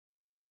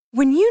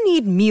When you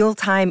need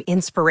mealtime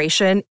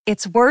inspiration,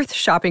 it's worth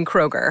shopping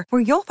Kroger,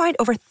 where you'll find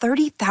over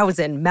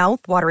 30,000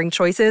 mouth-watering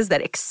choices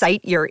that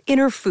excite your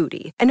inner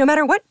foodie. And no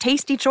matter what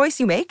tasty choice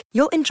you make,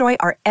 you'll enjoy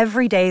our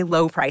everyday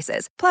low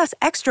prices, plus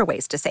extra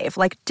ways to save,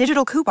 like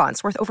digital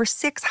coupons worth over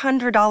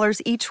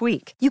 $600 each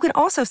week. You can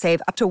also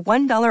save up to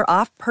 $1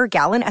 off per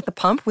gallon at the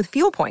pump with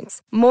fuel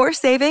points. More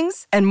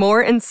savings and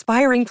more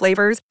inspiring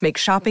flavors make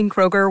shopping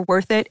Kroger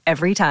worth it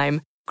every time.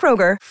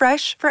 Kroger,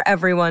 fresh for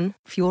everyone.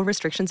 Fuel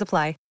restrictions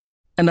apply.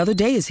 Another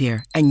day is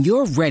here, and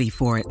you're ready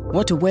for it.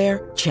 What to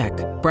wear? Check.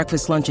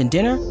 Breakfast, lunch, and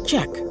dinner?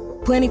 Check.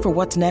 Planning for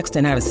what's next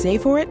and how to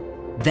save for it?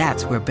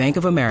 That's where Bank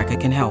of America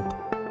can help.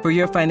 For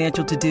your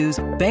financial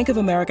to-dos, Bank of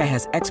America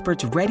has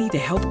experts ready to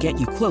help get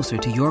you closer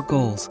to your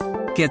goals.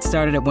 Get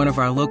started at one of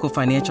our local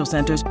financial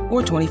centers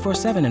or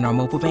 24/7 in our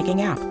mobile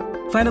banking app.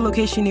 Find a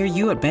location near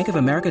you at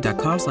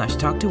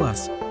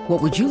bankofamerica.com/talktous.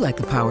 What would you like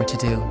the power to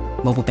do?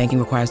 Mobile banking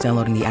requires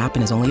downloading the app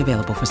and is only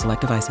available for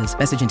select devices.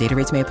 Message and data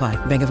rates may apply.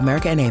 Bank of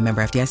America N.A.,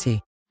 member FDIC.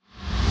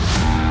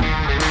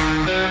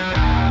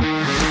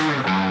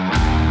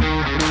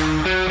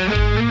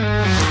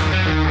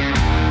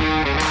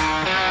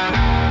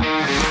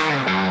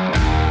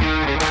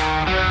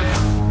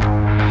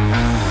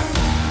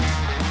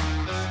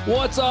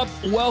 What's up?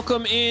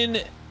 Welcome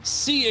in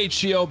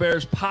CHGO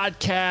Bears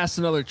podcast,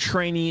 another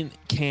training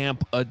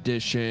camp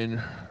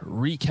edition,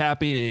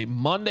 recapping a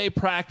Monday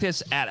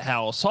practice at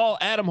House Hall.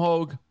 Adam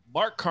Hogue,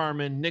 Mark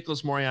Carman,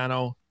 Nicholas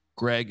Moriano,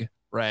 Greg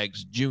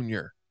Braggs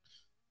Jr.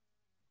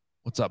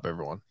 What's up,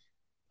 everyone?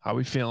 How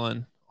we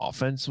feeling?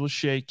 Offense was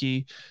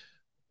shaky,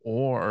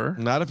 or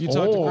not if you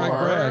talk to Greg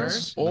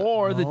Braggs,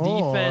 or the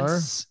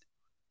defense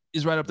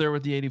is right up there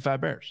with the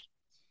 85 Bears.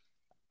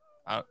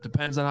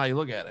 Depends on how you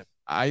look at it.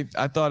 I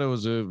thought it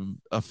was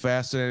a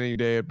fascinating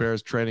day at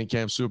Bears training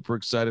camp. Super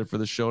excited for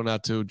the show.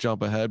 Not to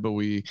jump ahead, but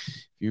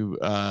you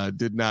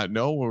did not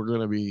know we're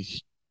going to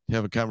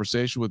have a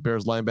conversation with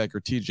Bears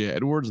linebacker TJ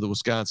Edwards, the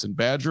Wisconsin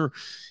Badger,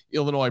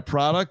 Illinois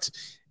product.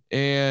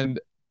 And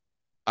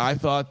I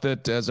thought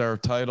that, as our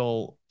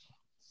title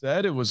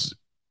said, it was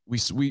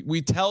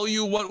we tell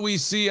you what we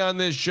see on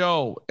this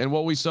show, and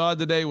what we saw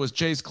today was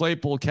Chase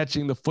Claypool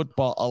catching the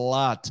football a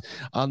lot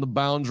on the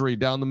boundary,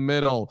 down the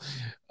middle,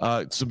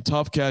 some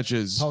tough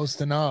catches,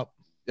 posting up.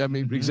 I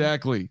mean,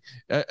 exactly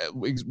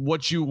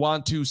what you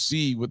want to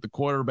see with the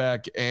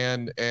quarterback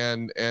and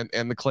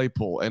the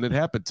Claypool, and it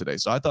happened today.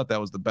 So I thought that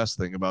was the best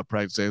thing about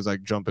practice day. As I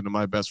jump into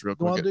my best real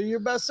quick. Well, do your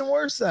best and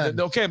worst then.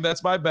 Okay,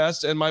 that's my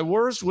best, and my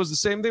worst was the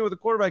same thing with the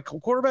quarterback.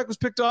 Quarterback was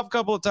picked off a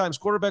couple of times.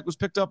 Quarterback was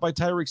picked up by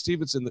Tyreek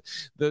Stevenson.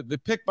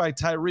 The pick by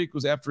Tyreek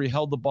was after he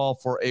held the ball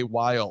for a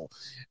while,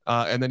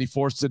 and then he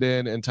forced it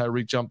in, and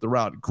Tyreek jumped the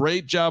route.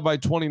 Great job by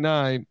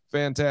 29,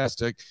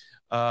 fantastic.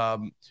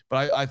 But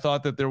I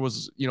thought that there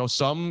was,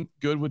 some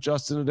good with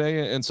Justin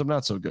today and some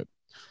not so good.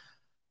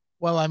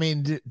 Well, I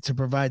mean, to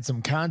provide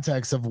some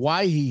context of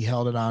why he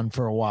held it on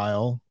for a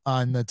while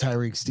on the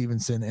Tyreek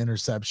Stevenson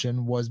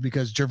interception was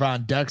because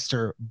Gervon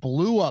Dexter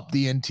blew up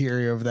the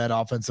interior of that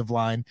offensive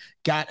line,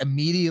 got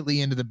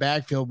immediately into the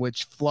backfield,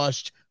 which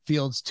flushed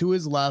Fields to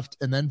his left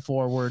and then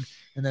forward,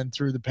 and then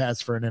threw the pass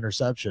for an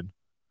interception.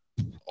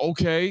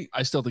 Okay.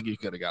 I still think you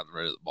could have gotten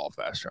rid of the ball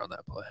faster on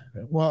that play.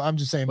 Well, I'm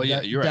just saying, but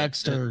yeah, you're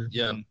Dexter. Right.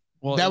 Yeah.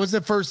 Well, that was the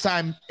first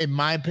time, in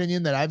my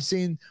opinion, that I've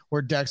seen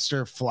where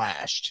Dexter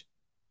flashed.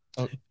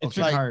 It's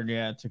been hard,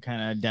 to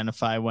kind of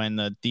identify when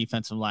the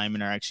defensive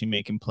linemen are actually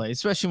making plays,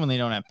 especially when they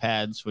don't have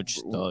pads, which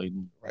they'll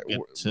get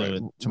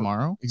to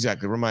tomorrow.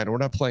 Exactly. Reminder: we're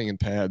not playing in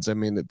pads. I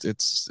mean,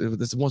 this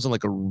wasn't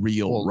like a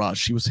real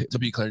rush. He was, to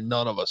be clear,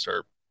 none of us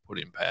are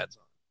putting pads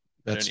on.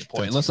 At any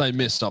point, unless I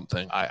missed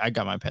something. I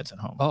got my pads at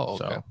home. Oh,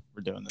 okay. So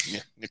we're doing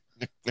this.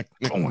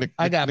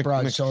 I got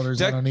broad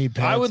shoulders. I don't need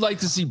pads. I would like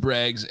to see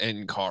Braggs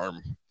and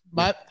Carm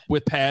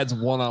with pads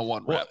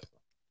one-on-one rep.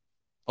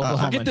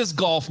 Forget this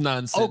golf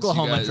nonsense.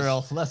 Oklahoma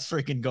drill. Let's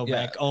freaking go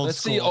back old let's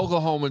school. See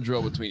Oklahoma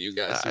drill between you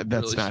guys.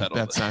 That's not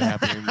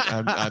happening.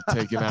 I'm not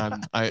taking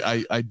on.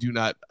 I do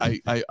not.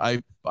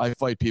 I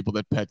fight people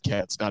that pet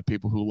cats, not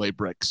people who lay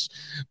bricks.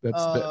 That's.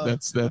 Oh,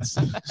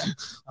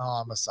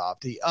 I'm a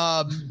softie.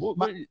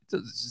 It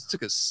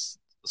took a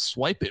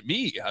swipe at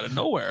me out of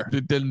nowhere.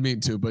 It didn't mean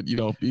to, but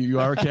you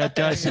are a cat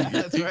guy. So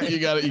you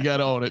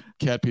gotta own it.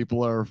 Cat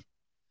people are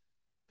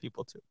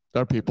people too.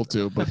 Are people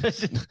too,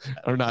 but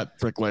are not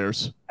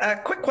bricklayers.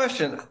 Quick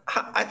question.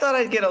 I thought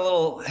I'd get a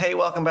little, hey,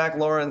 welcome back,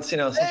 Lawrence. Hey,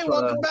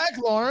 welcome back,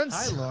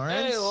 Lawrence. Hi,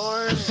 Lawrence. Hey,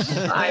 Lawrence.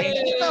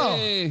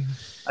 Hey.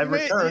 I've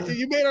returned.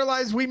 You made our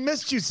lives. We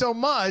missed you so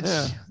much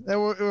that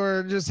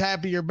we're just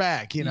happy you're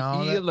back.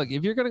 Look,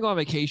 if you're going to go on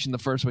vacation the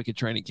first week of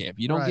training camp,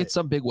 you don't get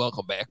some big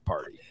welcome back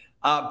party.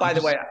 By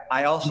the way,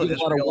 I also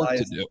just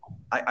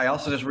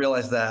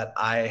realized that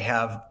I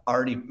have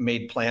already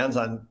made plans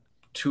on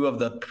 2 of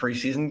the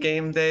preseason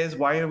game days.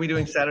 Why are we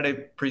doing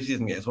Saturday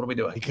preseason games? What are we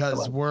doing?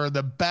 Because we're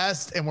the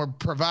best and we're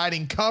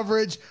providing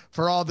coverage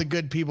for all the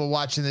good people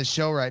watching this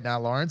show right now,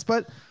 Lawrence.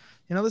 But,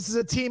 this is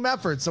a team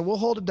effort, so we'll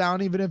hold it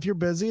down even if you're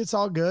busy. It's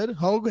all good.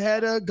 Hogue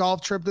had a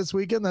golf trip this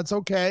weekend. That's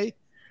okay.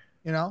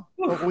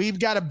 But we've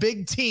got a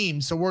big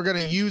team, so we're going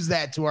to use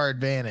that to our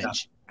advantage. Yeah.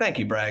 Thank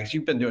you, Braggs.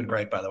 You've been doing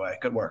great, by the way.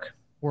 Good work.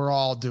 We're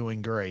all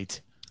doing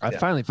great. I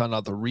finally found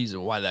out the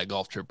reason why that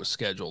golf trip was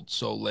scheduled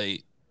so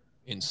late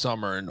in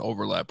summer and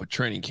overlap with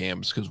training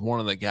camps, because one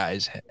of the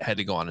guys had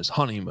to go on his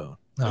honeymoon.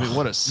 I mean,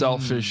 what a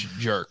selfish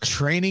jerk.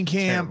 Training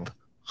camp,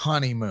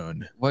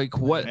 honeymoon. Like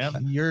what?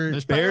 Your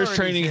Bears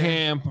training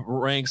camp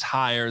ranks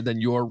higher than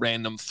your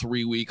random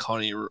 3-week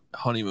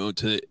honeymoon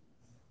to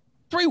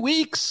 3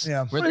 weeks.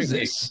 Yeah. What is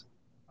this?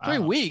 3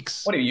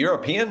 weeks. What are you,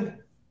 European?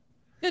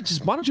 Yeah,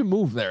 just why don't you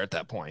move there at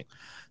that point?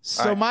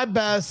 So my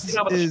best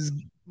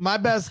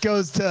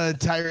goes to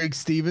Tyreek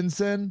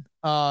Stevenson.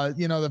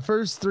 The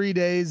first 3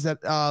 days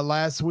that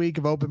last week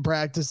of open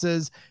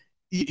practices,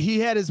 he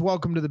had his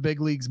welcome to the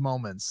big leagues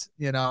moments.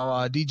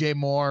 DJ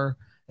Moore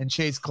and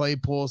Chase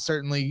Claypool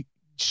certainly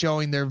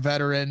showing their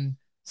veteran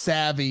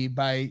savvy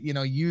by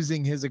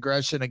using his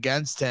aggression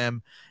against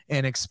him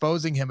and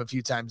exposing him a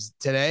few times.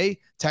 Today,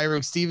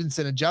 Tyreek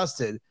Stevenson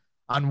adjusted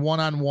on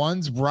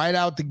one-on-ones right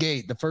out the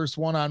gate. The first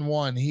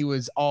one-on-one, he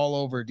was all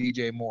over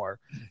DJ Moore.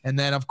 And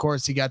then, of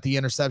course, he got the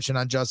interception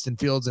on Justin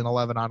Fields in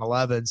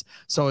 11-on-11s.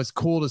 So it's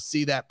cool to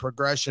see that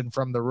progression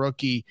from the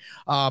rookie.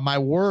 My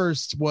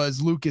worst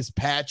was Lucas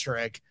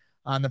Patrick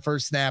on the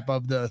first snap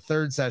of the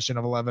third session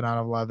of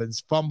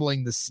 11-on-11s,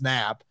 fumbling the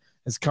snap.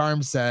 As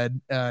Carm said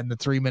in the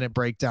 3-minute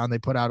breakdown they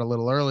put out a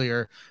little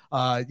earlier,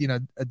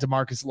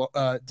 DeMarcus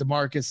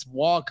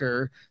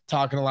Walker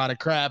talking a lot of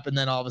crap, and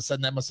then all of a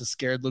sudden that must have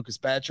scared Lucas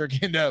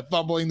Patrick into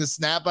fumbling the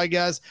snap, I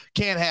guess.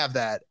 Can't have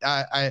that.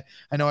 I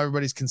know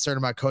everybody's concerned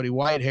about Cody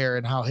Whitehair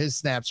and how his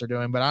snaps are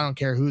doing, but I don't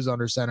care who's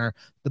under center.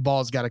 The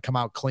ball's got to come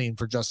out clean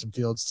for Justin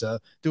Fields to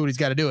do what he's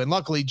got to do. And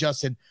luckily,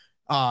 Justin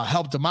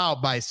helped him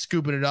out by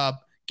scooping it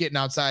up, getting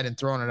outside, and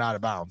throwing it out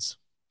of bounds.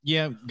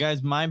 Yeah,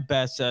 guys, my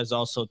best is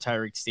also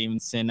Tyreek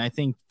Stevenson. I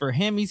think for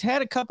him, he's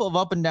had a couple of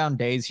up and down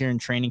days here in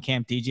training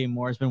camp. DJ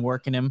Moore has been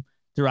working him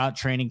throughout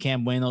training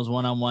camp, winning those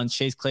one-on-ones.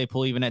 Chase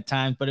Claypool even at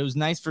times, but it was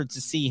nice to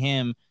see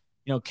him,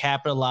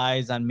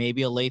 capitalize on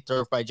maybe a late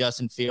throw by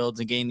Justin Fields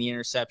and getting the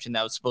interception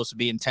that was supposed to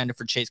be intended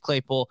for Chase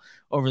Claypool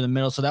over the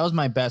middle. So that was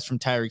my best from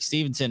Tyreek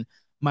Stevenson.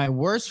 My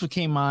worst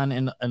came on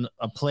in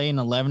a play in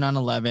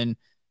 11-on-11.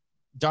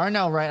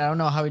 Darnell Wright, I don't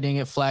know how he didn't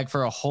get flagged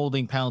for a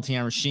holding penalty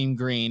on Rasheem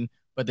Green,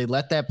 but they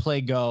let that play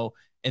go.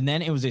 And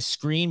then it was a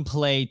screen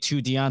play to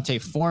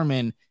Deontay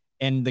Foreman,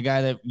 and the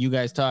guy that you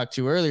guys talked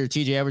to earlier,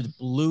 TJ Edwards,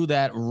 blew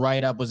that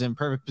right up, was in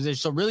perfect position.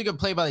 So really good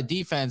play by the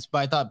defense, but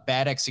I thought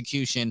bad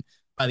execution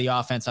by the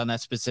offense on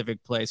that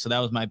specific play. So that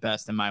was my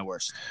best and my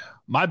worst.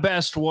 My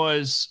best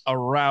was a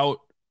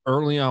route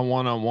early on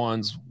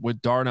one-on-ones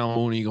with Darnell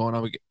Mooney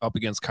going up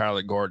against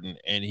Kyler Gordon,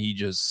 and he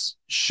just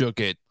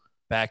shook it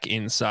back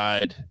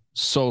inside.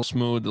 So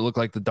smooth. It looked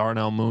like the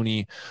Darnell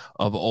Mooney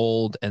of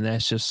old, and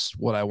that's just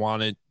what I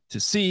wanted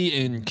to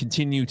see and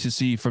continue to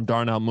see from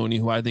Darnell Mooney,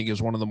 who I think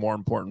is one of the more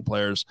important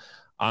players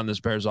on this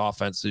Bears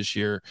offense this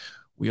year.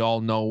 We all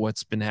know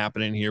what's been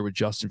happening here with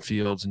Justin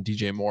Fields and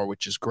DJ Moore,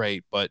 which is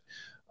great, but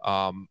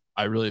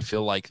I really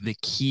feel like the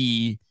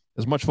key,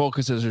 as much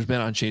focus as there's been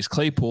on Chase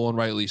Claypool, and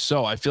rightly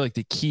so, I feel like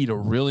the key to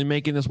really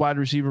making this wide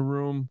receiver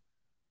room,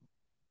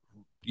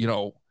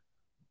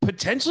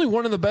 potentially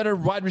one of the better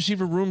wide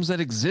receiver rooms that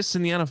exists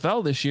in the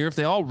NFL this year.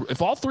 If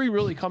all three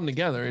really come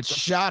together, it's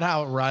shout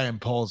out Ryan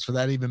Poles for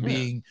that even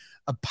being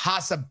a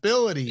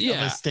possibility of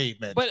a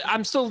statement. But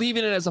I'm still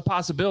leaving it as a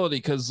possibility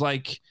because,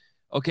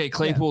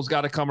 Claypool's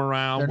got to come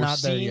around. We're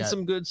seeing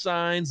some good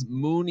signs.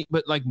 Mooney,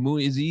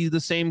 is he the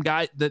same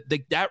guy?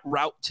 That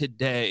route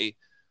today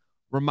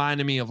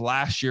reminded me of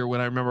last year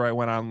when I remember I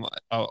went on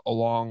a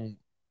long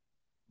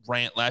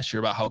rant last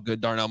year about how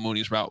good Darnell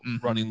Mooney's route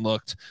running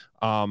looked.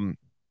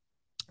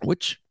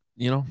 Which,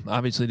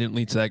 obviously didn't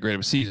lead to that great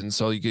of a season.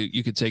 So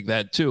you could take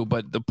that too.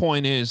 But the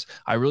point is,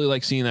 I really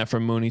like seeing that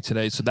from Mooney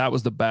today. So that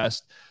was the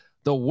best.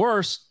 The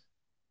worst,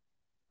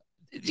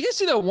 did you guys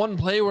see that one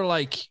play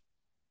where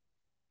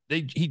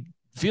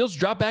Fields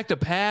dropped back to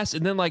pass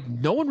and then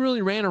no one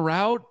really ran a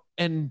route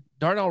and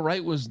Darnell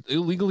Wright was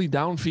illegally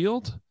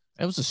downfield?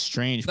 That was a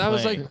strange play. That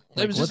was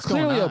it was just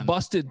clearly a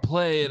busted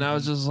play. And I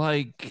was just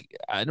I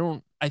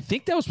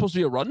think that was supposed to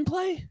be a run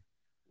play.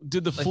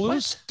 Did the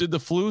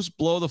Flues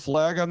blow the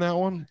flag on that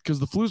one? Because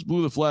the Flues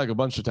blew the flag a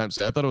bunch of times.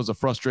 I thought it was a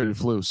frustrated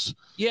Flues.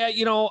 Yeah,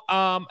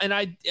 and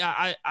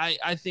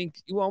I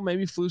think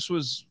maybe Flues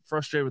was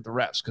frustrated with the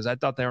refs because I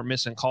thought they were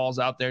missing calls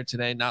out there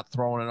today, not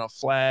throwing enough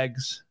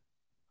flags.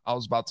 I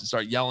was about to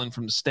start yelling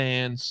from the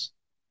stands.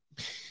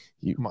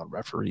 Come on,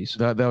 referees.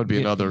 That would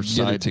be another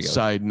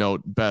side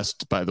note.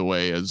 Best, by the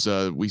way, as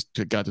we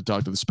got to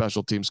talk to the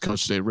special teams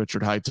coach today,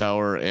 Richard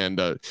Hightower,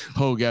 and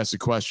Hogue asked a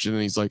question,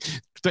 and he's like,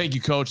 "Thank you,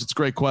 coach. It's a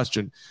great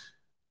question."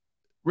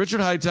 Richard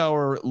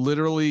Hightower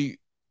literally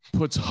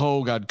puts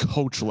Hogue on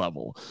coach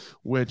level,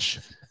 which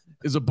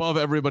is above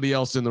everybody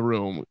else in the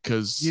room.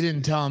 Because you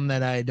didn't tell him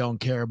that I don't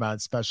care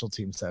about special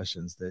team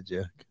sessions, did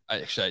you? I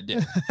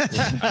did.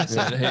 I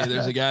said, "Hey,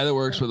 there's a guy that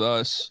works with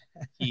us.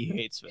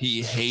 He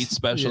hates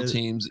special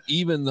teams,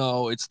 even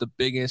though it's the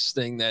biggest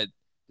thing that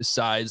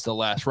decides the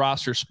last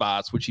roster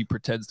spots, which he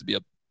pretends to be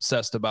a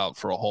obsessed about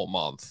for a whole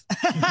month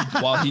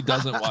while he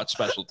doesn't watch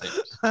special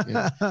teams.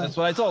 Yeah. That's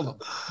what I told him.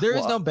 There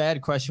is no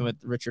bad question with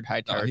Richard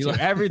Hightower.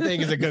 Everything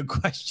is a good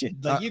question.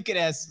 Like you could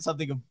ask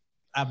something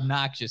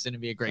obnoxious and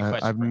it'd be a great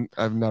question.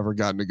 I've never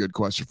gotten a good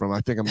question from him.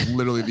 I think I'm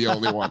literally the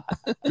only one.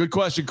 Good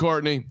question,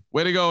 Courtney.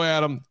 Way to go,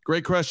 Adam.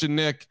 Great question,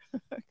 Nick.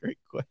 Great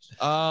question.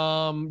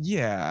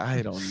 Yeah,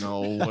 I don't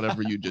know.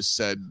 Whatever you just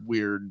said,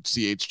 weird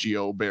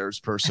CHGO Bears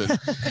person.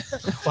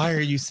 Why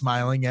are you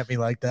smiling at me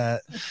like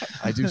that?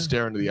 I do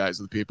stare into the eyes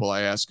of the people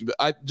I ask.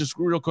 I just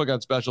real quick on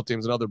special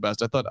teams and other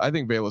best. I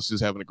think Bayless is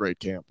having a great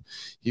camp.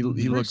 He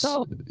looks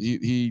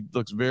he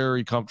looks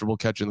very comfortable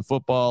catching the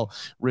football.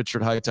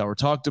 Richard Hightower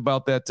talked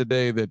about that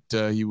today.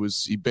 That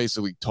he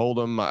basically told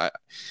him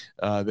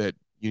that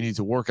you need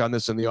to work on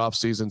this in the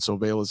offseason. So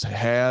Bayless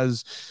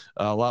has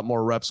a lot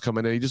more reps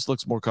coming in. He just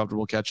looks more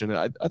comfortable catching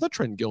it. I thought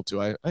Trenton Gill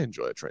too. I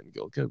enjoyed Trenton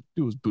Gill.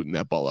 He was booting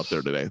that ball up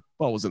there today.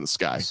 Ball was in the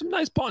sky. Some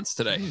nice punts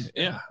today.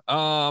 Yeah.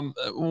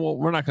 Well,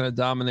 we're not going to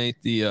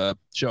dominate the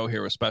show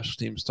here with special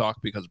teams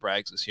talk because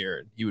Braggs is here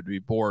and he would be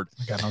bored.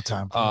 I got no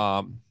time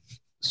for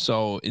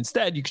so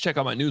instead you can check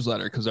out my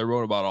newsletter because I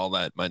wrote about all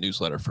that, my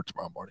newsletter for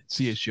tomorrow morning.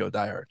 CHGO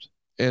Diehards.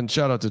 And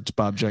shout out to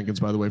Bob Jenkins,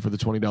 by the way, for the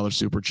 $20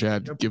 super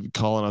chat,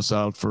 calling us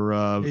out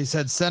for. He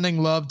said,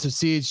 sending love to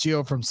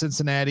CHGO from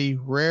Cincinnati.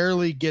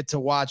 Rarely get to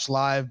watch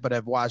live, but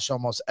I've watched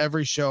almost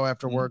every show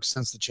after work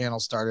since the channel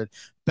started.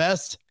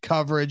 Best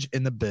coverage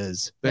in the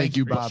biz. Thank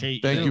you, Bob.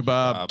 Thank you,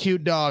 Bob.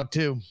 Cute dog,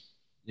 too.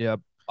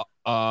 Yep.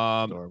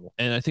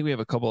 And I think we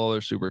have a couple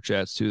other super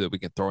chats too that we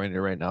can throw in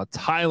here right now.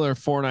 Tyler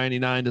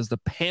 499. Does the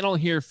panel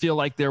here feel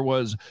like there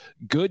was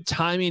good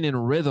timing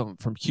and rhythm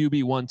from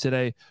QB1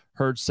 today?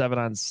 Heard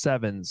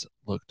 7-on-7s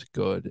looked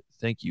good.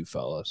 Thank you,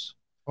 fellas.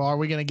 Well, are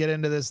we going to get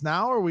into this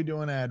now or are we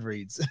doing ad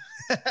reads?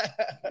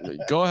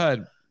 Go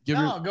ahead.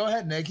 Go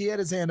ahead, Nick. He had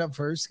his hand up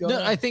first. Go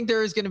ahead. I think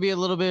there is going to be a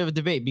little bit of a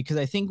debate because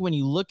I think when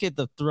you look at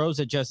the throws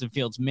that Justin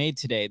Fields made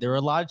today, there were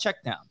a lot of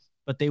checkdowns,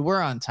 but they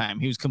were on time.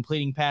 He was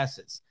completing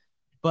passes.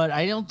 But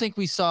I don't think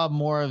we saw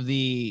more of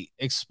the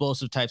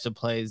explosive types of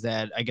plays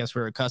that I guess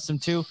we're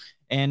accustomed to.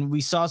 And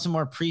we saw some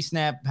more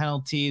pre-snap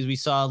penalties. We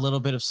saw a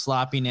little bit of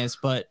sloppiness,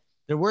 but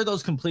there were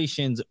those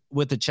completions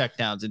with the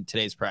checkdowns in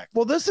today's practice.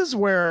 Well, this is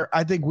where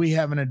I think we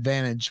have an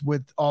advantage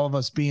with all of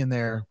us being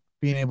there,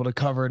 being able to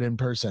cover it in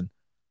person.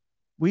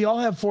 We all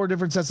have 4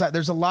 different sets.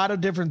 There's a lot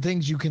of different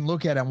things you can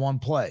look at in one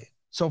play.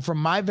 So from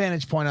my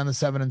vantage point on the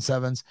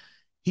 7-on-7s,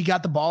 he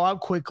got the ball out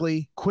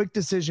quickly, quick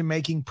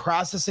decision-making,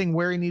 processing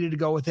where he needed to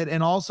go with it.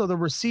 And also the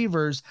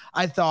receivers,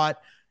 I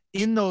thought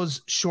in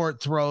those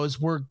short throws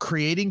were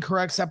creating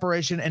correct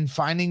separation and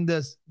finding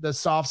the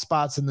soft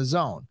spots in the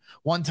zone.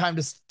 One time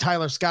to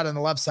Tyler Scott on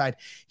the left side,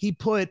 he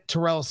put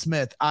Terrell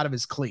Smith out of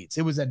his cleats.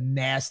 It was a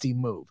nasty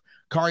move.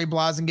 Kari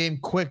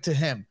Blasingame quick to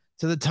him,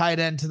 to the tight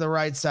end to the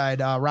right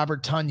side,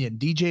 Robert Tonyan,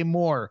 DJ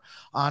Moore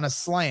on a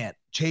slant,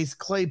 Chase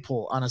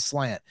Claypool on a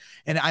slant.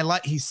 And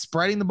he's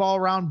spreading the ball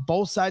around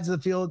both sides of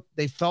the field.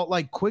 They felt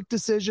like quick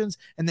decisions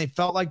and they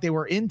felt like they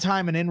were in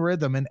time and in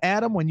rhythm. And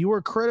Adam, when you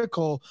were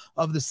critical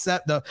of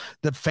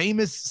the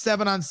famous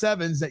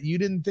 7-on-7s that you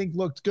didn't think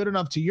looked good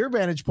enough to your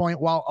vantage point,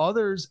 while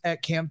others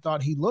at camp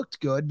thought he looked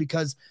good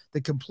because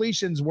the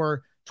completions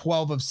were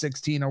 12 of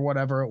 16 or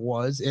whatever it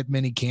was at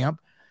mini camp,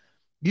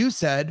 you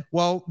said,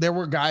 well, there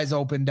were guys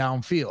open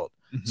downfield.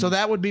 Mm-hmm. So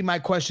that would be my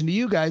question to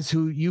you guys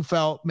who you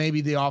felt maybe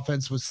the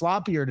offense was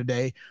sloppier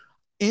today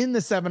in the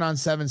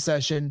 7-on-7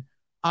 session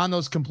on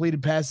those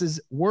completed passes.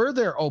 Were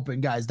there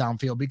open guys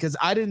downfield? Because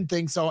I didn't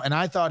think so. And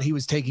I thought he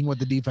was taking what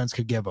the defense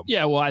could give him.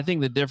 Yeah. Well, I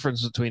think the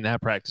difference between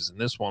that practice and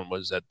this one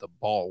was that the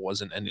ball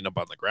wasn't ending up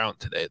on the ground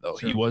today, though.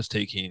 Sure. He was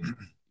taking,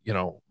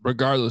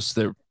 regardless,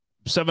 the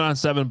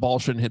 7-on-7 ball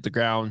shouldn't hit the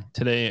ground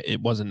today.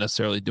 It wasn't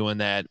necessarily doing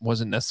that. It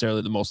wasn't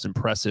necessarily the most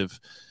impressive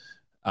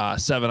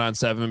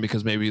 7-on-7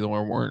 because maybe there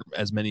weren't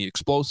as many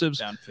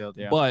explosives downfield,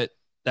 yeah. But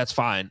that's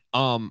fine.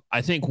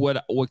 I think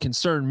what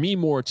concerned me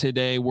more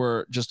today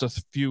were just a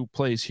few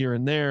plays here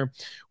and there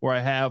where I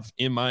have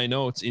in my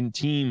notes in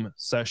team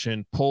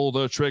session, pull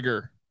the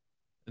trigger.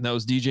 And that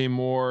was DJ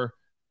Moore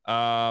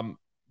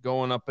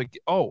going up.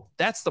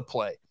 That's the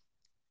play.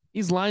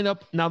 He's lined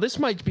up. Now this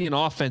might be an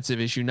offensive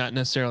issue, not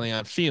necessarily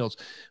on Fields,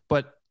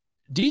 but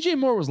DJ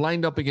Moore was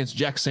lined up against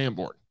Jack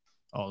Sanborn.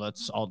 Oh,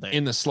 that's all day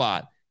in the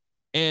slot.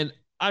 And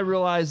I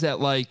realize that,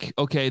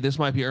 this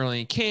might be early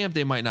in camp.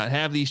 They might not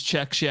have these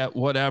checks yet,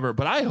 whatever.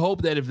 But I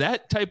hope that if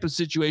that type of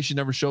situation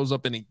ever shows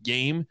up in a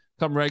game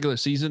come regular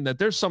season, that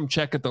there's some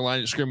check at the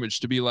line of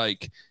scrimmage to be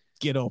like,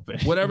 get open.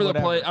 Whatever the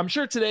play. I'm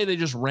sure today they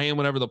just ran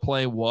whatever the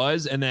play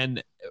was. And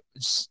then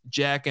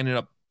Jack ended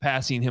up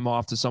passing him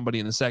off to somebody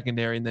in the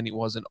secondary, and then he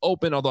wasn't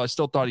open, although I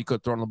still thought he could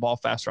have thrown the ball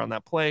faster on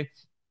that play.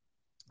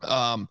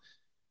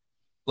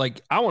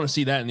 I want to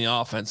see that in the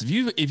offense.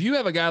 If you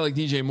have a guy like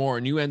DJ Moore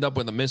and you end up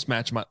with a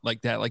mismatch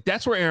like that,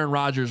 that's where Aaron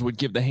Rodgers would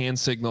give the hand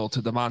signal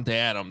to Devontae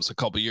Adams a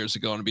couple years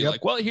ago and be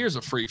like, well, here's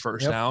a free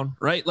first down,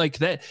 right? Like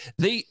that.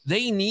 They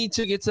need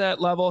to get to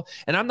that level.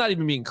 And I'm not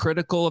even being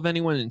critical of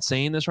anyone in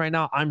saying this right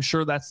now. I'm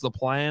sure that's the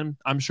plan.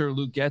 I'm sure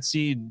Luke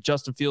Getsy and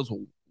Justin Fields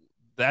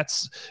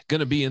that's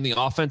going to be in the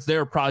offense.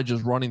 They're probably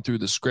just running through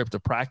the script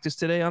of practice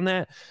today on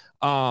that.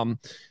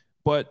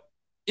 But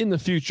in the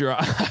future,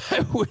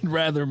 I would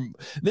rather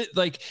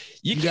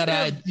you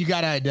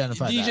gotta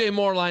identify DJ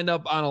Moore lined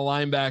up on a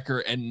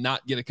linebacker and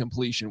not get a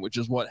completion, which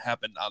is what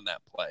happened on that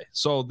play.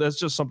 So that's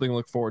just something to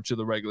look forward to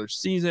the regular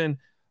season.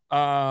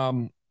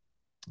 And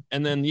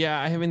then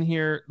I have in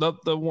here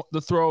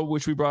the throw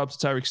which we brought up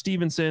to Tyreek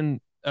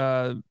Stevenson.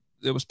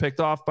 It was picked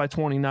off by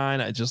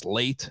 29. I just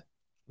late.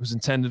 It was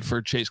intended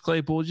for Chase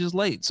Claypool, just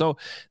late. So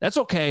that's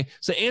okay.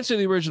 So to answer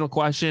the original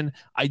question,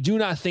 I do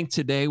not think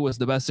today was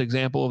the best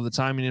example of the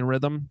timing and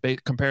rhythm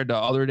compared to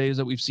other days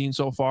that we've seen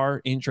so far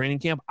in training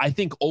camp. I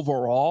think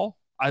overall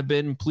I've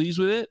been pleased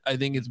with it. I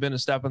think it's been a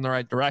step in the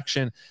right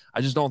direction. I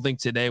just don't think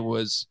today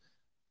was,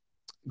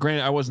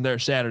 granted, I wasn't there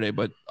Saturday,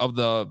 but of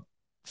the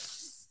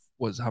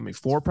how many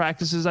 4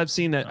 practices I've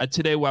seen that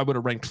today, I would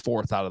have ranked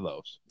 4th out of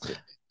those.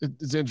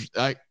 It's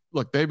interesting.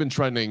 Look, they've been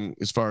trending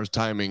as far as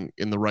timing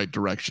in the right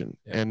direction.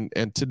 Yeah.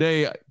 And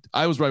today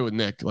I was right with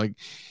Nick. Like,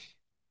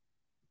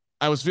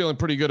 I was feeling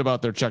pretty good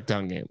about their check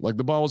down game. Like,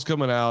 the ball was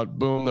coming out,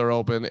 boom, they're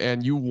open.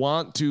 And you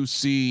want to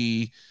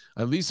see,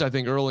 at least I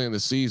think early in the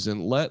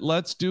season,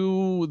 let's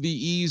do the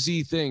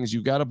easy things.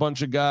 You got a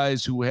bunch of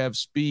guys who have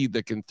speed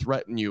that can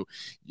threaten you.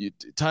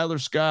 Tyler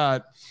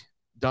Scott,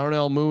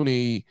 Darnell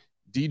Mooney,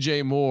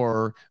 DJ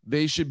Moore,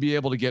 they should be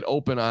able to get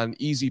open on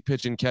easy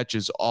pitch and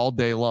catches all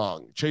day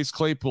long. Chase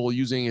Claypool,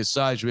 using his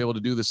size, should be able to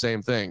do the same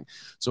thing.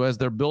 So as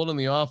they're building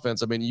the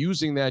offense, I mean,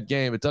 using that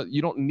game,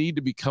 you don't need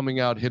to be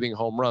coming out hitting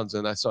home runs.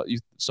 And you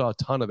saw a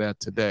ton of that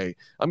today.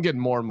 I'm getting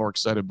more and more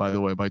excited, by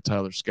the way, by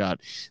Tyler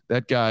Scott.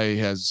 That guy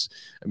has,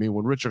 I mean,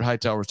 when Richard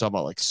Hightower was talking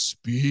about like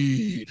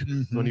speed,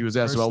 when he was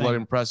asked about what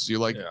impresses you,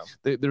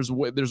 there's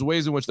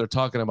ways in which they're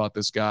talking about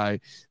this guy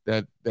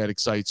that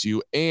excites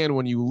you. And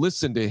when you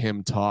listen to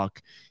him talk,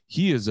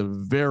 he is a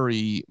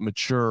very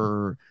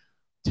mature,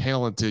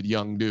 talented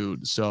young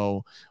dude.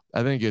 So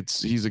I think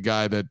he's a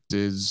guy that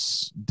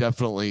is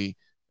definitely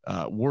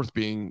worth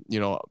being,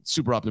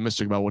 super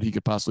optimistic about what he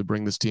could possibly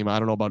bring this team. I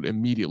don't know about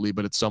immediately,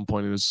 but at some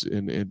point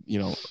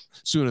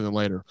sooner than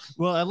later.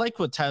 Well, I like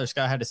what Tyler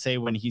Scott had to say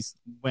when he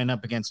went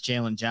up against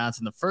Jalen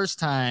Johnson the first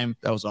time.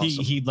 That was awesome.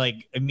 He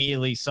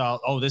immediately saw,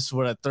 this is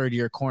what a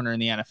 3rd-year corner in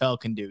the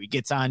NFL can do. He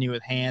gets on you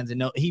with hands,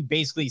 and he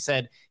basically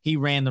said he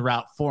ran the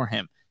route for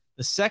him.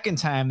 The second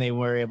time they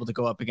were able to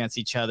go up against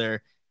each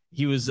other,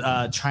 he was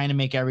trying to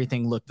make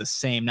everything look the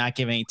same, not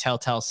giving any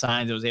telltale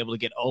signs. It was able to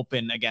get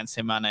open against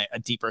him on a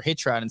deeper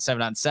hitch route in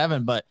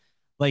 7-on-7. But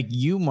like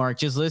you, Mark,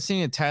 just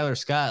listening to Tyler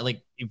Scott,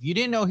 like if you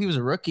didn't know he was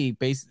a rookie,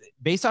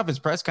 based off his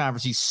press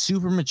conference, he's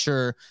super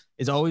mature,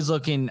 is always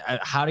looking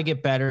at how to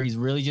get better. He's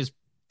really just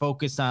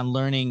focused on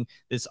learning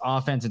this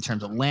offense in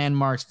terms of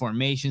landmarks,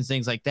 formations,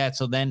 things like that.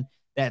 So then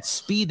that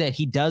speed that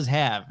he does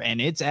have, and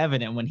it's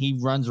evident when he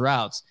runs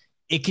routes,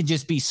 it can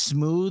just be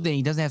smooth and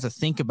he doesn't have to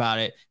think about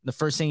it. The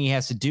first thing he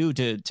has to do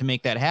to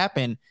make that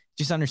happen,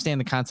 just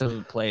understand the concept of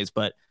the plays.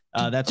 But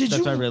that's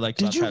what I really like.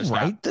 Did you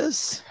write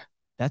this?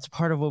 That's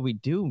part of what we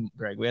do,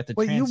 Greg. We have to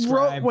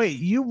transcribe.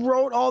 You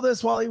wrote all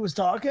this while he was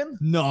talking?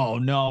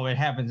 No, it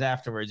happens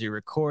afterwards. You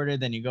record it,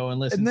 then you go and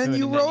listen and to it. And then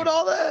you wrote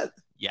all that?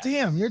 Yeah.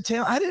 Damn, you're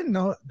I didn't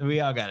know.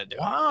 We all got to do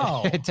it.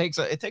 Wow. It takes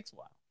a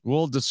while.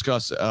 We'll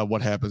discuss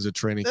what happens at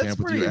training camp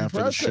with you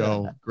after the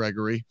show,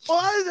 Gregory. Well,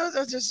 I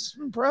was just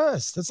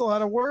impressed. That's a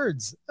lot of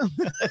words.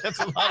 That's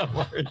a lot of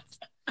words.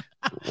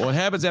 What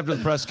happens after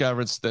the press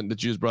conference then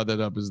that you just brought that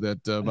up is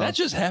that that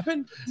just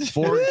happened.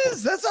 It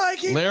is. That's how I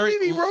can't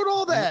believe he wrote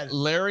all that.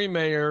 Larry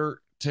Mayer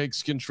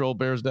takes control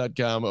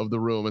bears.com of the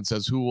room and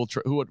says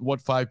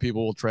what 5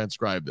 people will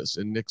transcribe this,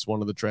 and Nick's one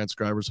of the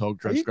transcribers. Hogue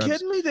transcribes. Are you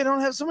kidding me? They don't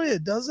have somebody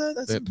that does it?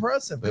 That's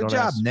impressive. Good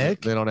job,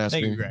 Nick. They don't ask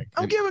Thank me. You, Greg.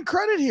 I'm giving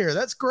credit here.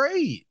 That's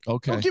great.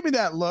 Okay. Don't give me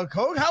that look,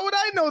 Hogue. How would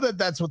I know that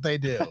that's what they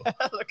do?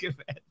 Look at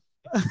that.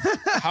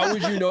 How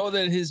would you know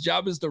that his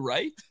job is to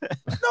write?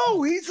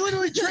 No, he's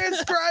literally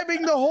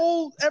transcribing the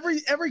whole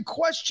every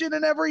question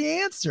and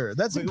every answer.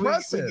 That's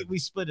impressive. We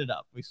split it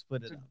up. It's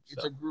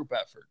a group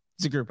effort.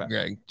 It's a group effort.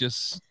 Greg,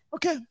 just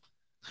okay.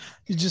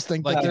 You just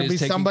think like that there'd be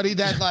somebody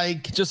that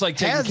just like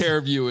taking care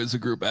of you is a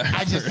group effort.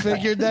 I just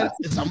figured that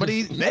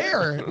somebody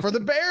there for the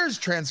Bears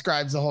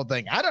transcribes the whole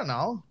thing. I don't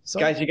know. So,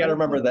 guys, you got to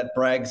remember that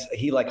Bragg's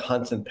he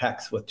hunts and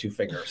pecks with 2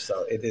 fingers,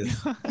 so it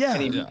is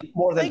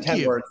more than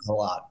 10 words is a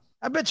lot.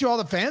 I bet you all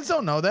the fans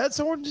don't know that,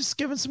 so we're just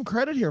giving some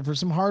credit here for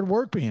some hard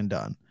work being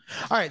done.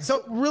 All right,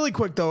 so really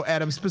quick though,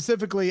 Adam,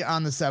 specifically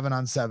on the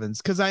 7-on-7s,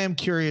 because I am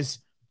curious,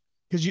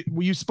 because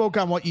you spoke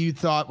on what you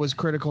thought was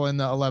critical in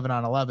the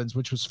 11-on-11s,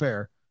 which was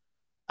fair.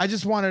 I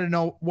just wanted to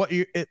know what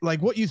you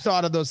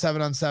thought of those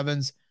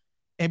 7-on-7s,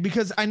 and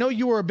because I know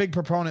you were a big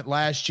proponent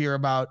last year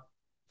about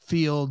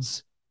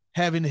Fields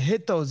having to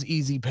hit those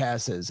easy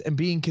passes and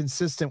being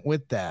consistent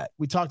with that.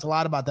 We talked a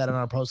lot about that in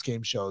our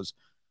post-game shows.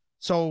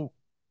 So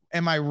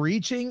am I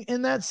reaching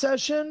in that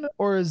session,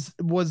 or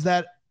was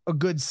that a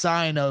good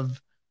sign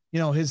of,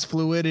 his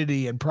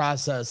fluidity and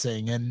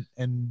processing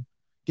and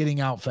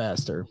getting out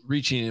faster?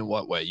 Reaching in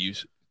what way?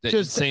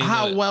 Just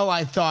how well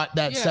I thought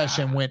that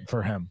session went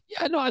for him.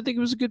 Yeah, no, I think it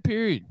was a good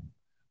period.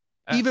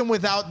 even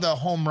without the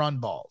home run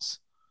balls.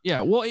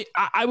 Yeah. Well,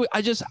 I'm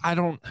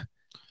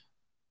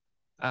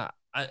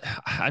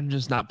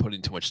just not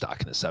putting too much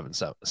stock in the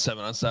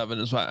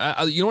 7-on-7 is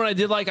why. You know what I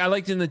did like? I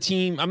liked in the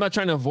team. I'm not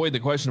trying to avoid the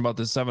question about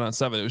this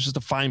 7-on-7. It was just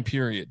a fine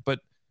period. But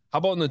how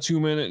about in the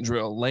 2-minute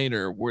drill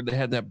later where they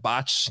had that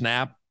botched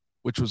snap,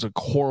 which was a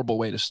horrible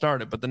way to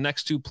start it. But the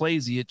next 2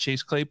 plays, he hit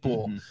Chase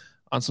Claypool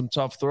on some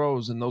tough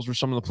throws. And those were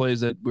some of the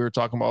plays that we were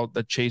talking about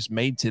that Chase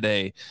made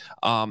today.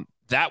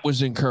 That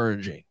was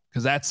encouraging.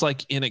 Because that's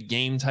like in a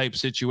game type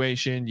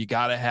situation, you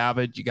got to have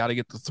it. You got to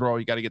get the throw.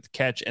 You got to get the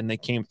catch. And they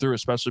came through,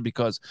 especially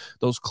because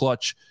those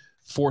clutch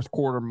fourth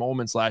quarter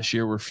moments last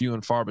year were few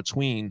and far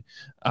between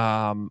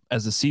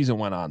as the season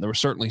went on. There were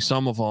certainly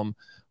some of them,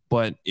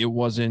 but it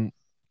wasn't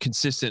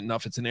consistent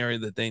enough. It's an area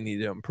that they need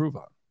to improve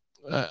on.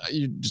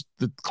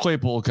 The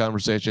Claypool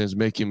conversation is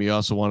making me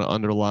also want to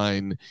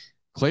underline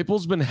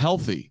Claypool's been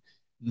healthy.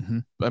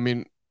 I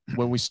mean,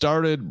 when we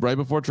started right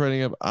before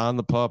training up on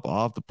the pup,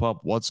 off the pup,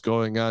 what's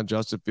going on?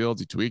 Justin Fields,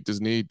 he tweaked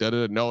his knee.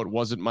 No, it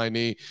wasn't my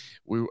knee.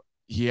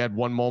 He had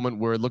one moment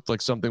where it looked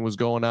like something was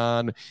going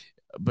on,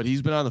 but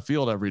he's been on the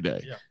field every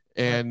day,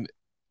 and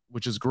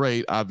which is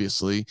great,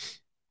 obviously.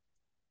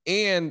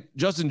 And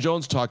Justin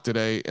Jones talked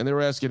today, and they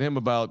were asking him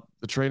about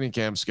the training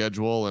camp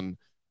schedule, and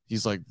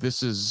he's like,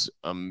 "This is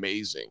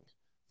amazing.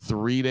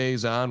 3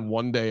 days on,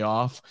 1 day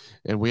off,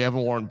 and we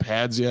haven't worn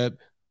pads yet."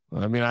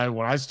 I mean,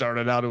 when I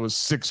started out, it was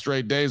 6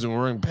 straight days and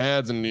we're wearing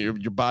pads and your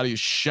body is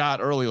shot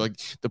early. Like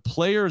the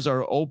players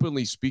are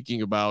openly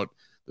speaking about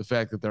the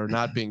fact that they're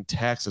not being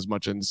taxed as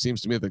much. And it seems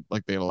to me that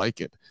like they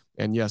like it.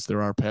 And yes,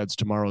 there are pads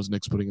tomorrow, as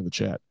Nick's putting in the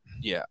chat.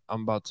 Yeah.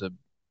 I'm about to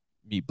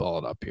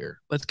meatball it up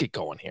here. Let's get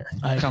going here.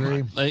 I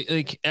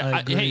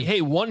agree.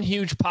 Hey, one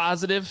huge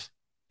positive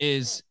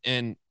is,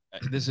 and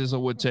this is a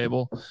wood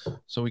table,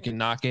 so we can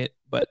knock it,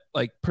 but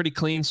like pretty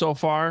clean so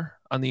far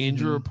on the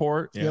injury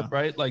report,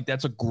 right? Like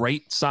that's a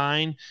great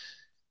sign.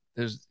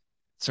 There's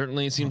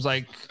certainly, it seems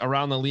like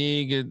around the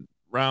league,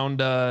 around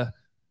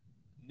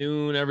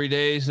noon every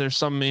day, so there's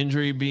some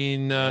injury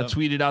being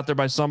tweeted out there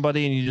by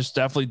somebody, and you just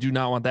definitely do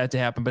not want that to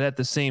happen. But at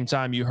the same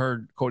time, you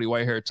heard Cody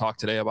Whitehair talk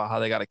today about how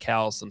they got to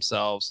callous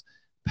themselves.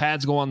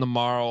 Pads go on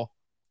tomorrow.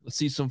 Let's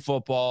see some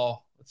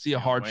football. Let's see a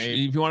hard.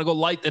 If you want to go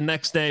light the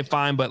next day,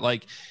 fine. But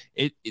like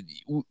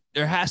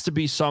there has to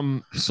be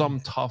some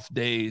tough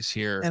days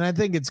here. And I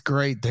think it's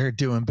great they're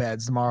doing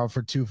pads tomorrow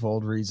for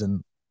twofold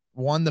reason.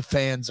 One, the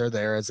fans are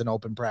there as an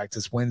open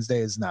practice. Wednesday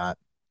is not.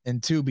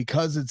 And 2,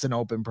 because it's an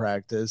open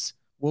practice,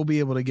 we'll be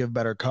able to give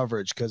better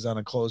coverage because on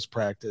a closed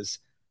practice,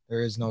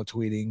 there is no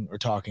tweeting or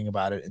talking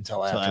about it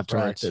until after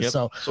practice.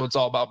 Yep. So it's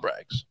all about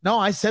brags. No,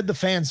 I said the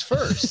fans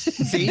first.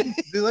 See,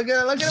 look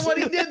at what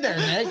he did there,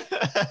 Nick.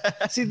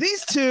 See,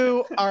 these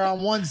two are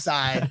on one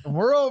side and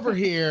we're over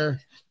here.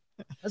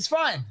 That's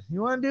fine.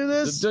 You want to do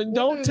this?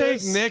 Don't take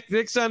this. Nick.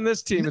 Nick's on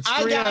this team. It's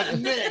 3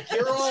 on Nick.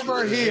 You're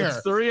over here.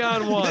 It's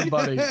 3-on-1,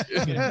 buddy.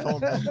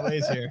 Pulled both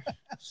ways here.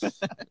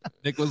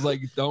 Nick was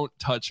like, "Don't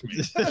touch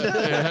me."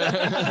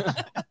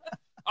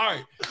 All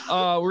right.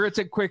 We're going to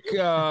take a quick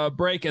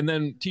break, and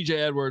then TJ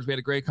Edwards, we had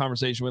a great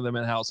conversation with him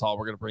at House Hall.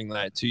 We're going to bring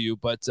that to you.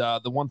 But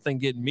the one thing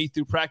getting me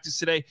through practice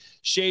today,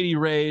 Shady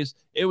Rays.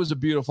 It was a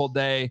beautiful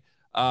day.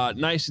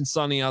 Nice and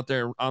sunny out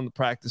there on the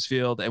practice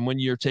field. And when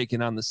you're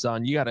taking on the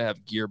sun, you got to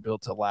have gear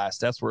built to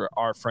last. That's where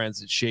our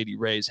friends at Shady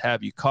Rays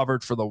have you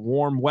covered for the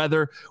warm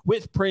weather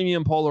with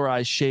premium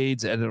polarized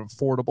shades at an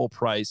affordable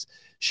price.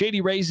 Shady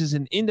Rays is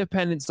an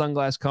independent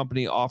sunglass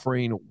company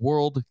offering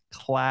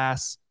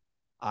world-class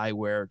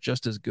eyewear,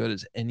 just as good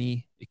as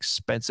any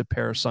expensive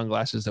pair of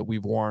sunglasses that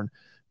we've worn.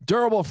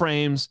 Durable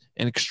frames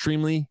and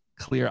extremely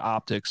clear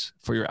optics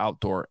for your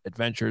outdoor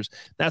adventures.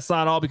 That's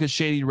not all, because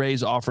Shady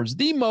Rays offers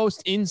the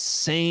most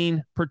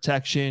insane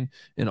protection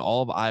in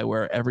all of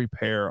eyewear. Every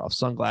pair of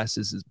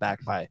sunglasses is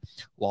backed by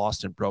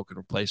lost and broken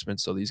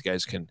replacements, so these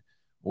guys can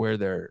wear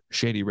their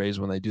Shady Rays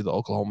when they do the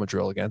Oklahoma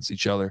drill against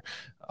each other.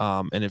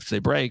 And if they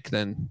break,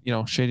 then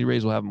Shady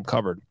Rays will have them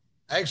covered.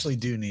 I actually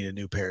do need a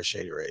new pair of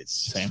Shady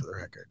Rays, for the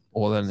record.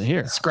 Well, then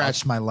here,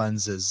 scratch my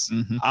lenses.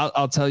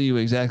 I'll tell you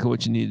exactly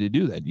what you need to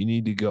do. Then you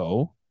need to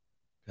go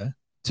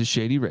to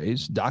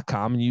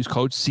shadyrays.com and use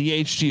code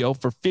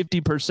CHGO for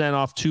 50%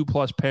 off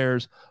 2+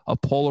 pairs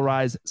of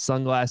polarized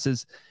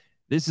sunglasses.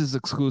 This is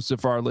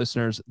exclusive for our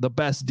listeners. The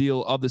best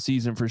deal of the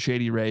season for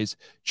Shady Rays.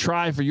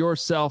 Try for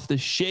yourself the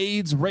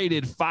shades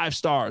rated 5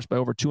 stars by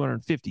over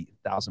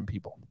 250,000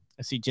 people.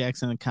 I see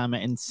Jackson in the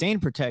comment,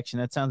 insane protection.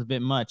 That sounds a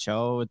bit much.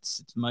 Oh,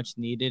 it's much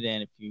needed.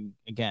 And if you,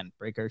 again,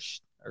 break our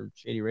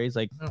Shady Rays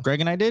like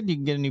Greg and I did, you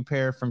can get a new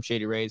pair from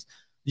Shady Rays.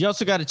 You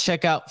also got to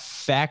check out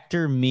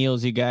Factor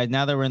Meals, you guys.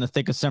 Now that we're in the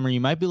thick of summer, you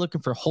might be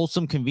looking for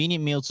wholesome,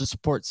 convenient meals to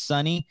support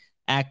sunny,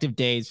 active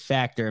days.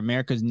 Factor,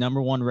 America's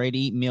 #1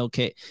 ready-to-eat meal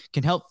kit,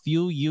 can help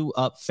fuel you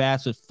up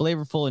fast with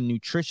flavorful and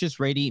nutritious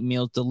ready-to-eat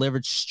meals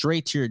delivered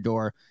straight to your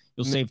door.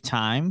 You'll save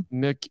time.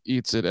 Nick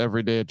eats it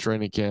every day at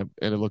training camp,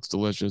 and it looks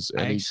delicious.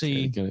 And I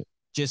actually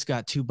just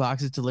got 2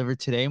 boxes delivered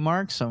today,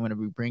 Mark, so I'm going to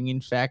be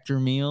bringing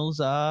Factor Meals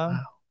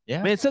Yeah.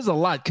 I mean, it says a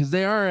lot because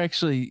they are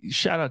actually,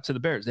 shout out to the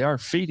Bears, they are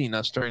feeding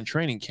us during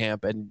training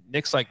camp. And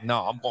Nick's like,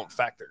 no, I'm going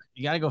Factor.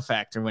 You got to go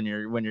Factor when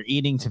you're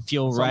eating to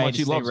feel That's how right, much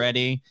he to stay loves it.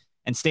 ready,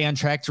 and stay on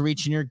track to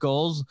reaching your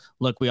goals.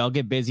 Look, we all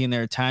get busy, and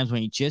there are times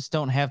when you just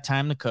don't have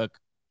time to cook.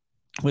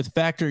 With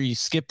Factor, you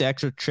skip the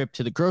extra trip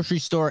to the grocery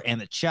store and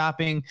the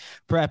shopping,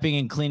 prepping,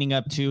 and cleaning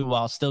up too,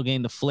 while still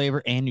getting the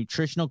flavor and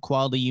nutritional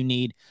quality you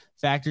need.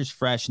 Factor's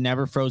fresh,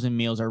 never frozen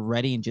meals are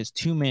ready in just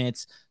 2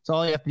 minutes. So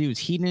all you have to do is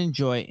heat and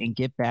enjoy and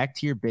get back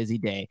to your busy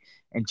day.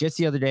 And just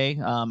the other day,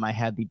 I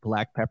had the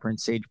black pepper and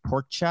sage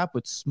pork chop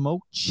with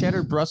smoked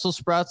cheddar Brussels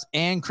sprouts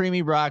and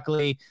creamy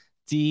broccoli.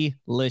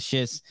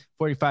 Delicious.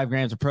 45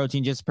 grams of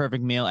protein, just a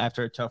perfect meal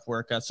after a tough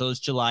workout. So it's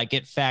July.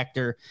 Get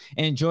Factor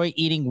and enjoy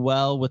eating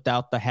well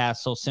without the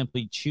hassle.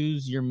 Simply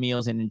choose your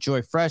meals and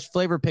enjoy fresh,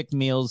 flavor-picked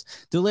meals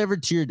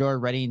delivered to your door,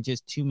 ready in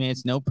just 2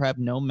 minutes. No prep,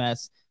 no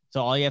mess. So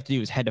all you have to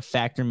do is head to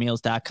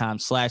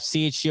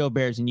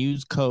factormeals.com/CHGOBears and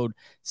use code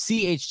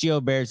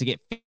CHGOBears to get.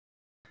 Hey,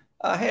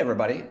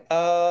 everybody.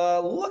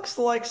 Looks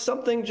like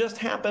something just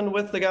happened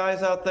with the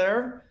guys out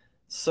there.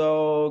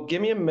 So give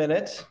me a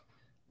minute.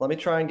 Let me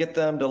try and get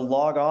them to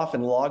log off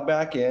and log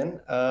back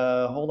in.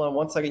 Hold on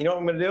one second. You know what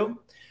I'm going to do?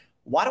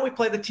 Why don't we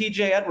play the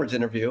TJ Edwards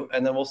interview,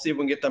 and then we'll see if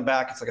we can get them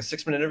back. It's like a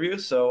 6-minute interview.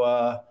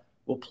 So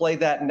we'll play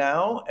that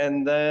now,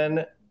 and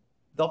then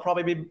they'll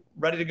probably be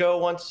ready to go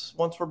once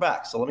we're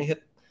back. So let me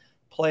hit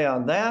play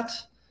on that,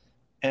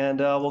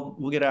 and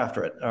we'll get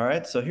after it. All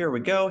right, so here we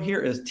go.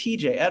 Here is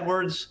TJ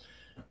Edwards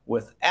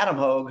with Adam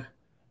Hogue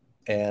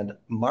and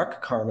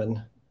Mark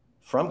Carman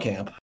from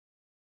camp.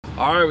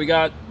 All right, we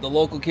got the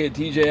local kid,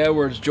 TJ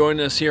Edwards,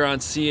 joining us here on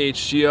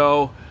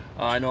CHGO.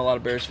 I know a lot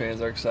of Bears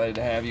fans are excited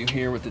to have you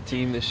here with the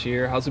team this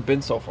year. How's it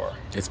been so far?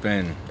 It's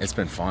been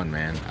fun,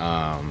 man.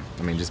 I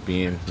mean, just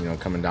being,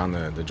 coming down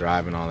the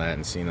drive and all that,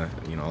 and seeing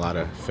a lot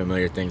of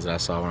familiar things that I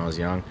saw when I was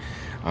young.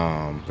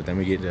 But then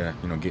we get to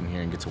get in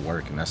here and get to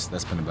work, and that's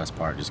been the best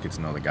part. Just get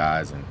to know the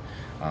guys, and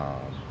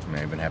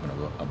I've been having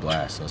a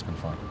blast, so it's been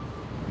fun.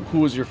 Who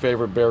was your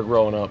favorite Bear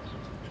growing up?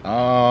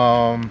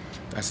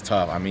 That's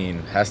tough. I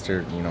mean,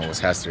 Hester,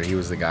 was Hester. He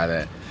was the guy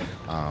that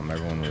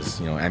everyone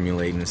was,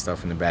 emulating and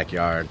stuff in the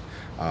backyard.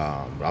 But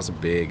I was a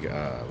big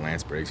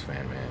Lance Briggs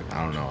fan, man.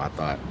 I don't know. I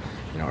thought,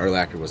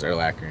 Urlacher was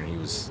Urlacher, and he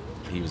was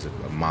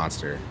a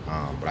monster.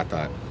 But I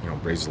thought,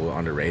 Briggs was a little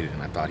underrated,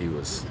 and I thought he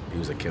was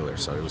a killer.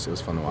 So it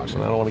was fun to watch.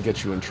 And I don't want to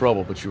get you in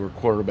trouble, but you were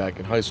quarterback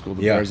in high school.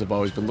 The Bears have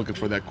always been looking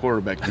for that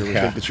quarterback. Did you ever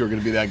think that you were going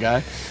to be that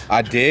guy?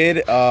 I did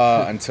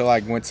until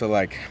I went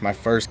to my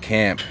first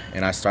camp,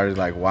 and I started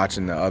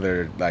watching the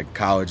other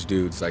college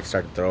dudes start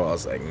to throw. I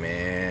was like,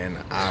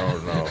 man, I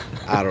don't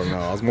know.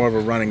 I was more of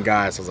a running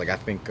guy, so I was like, I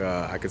think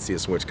I could see a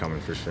switch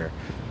coming for sure.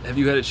 Have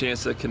you had a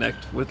chance to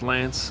connect with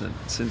Lance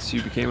since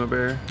you became a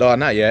Bear?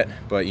 Not yet,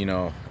 but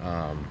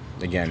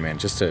again, man,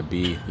 just to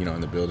be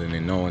in the building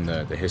and knowing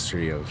the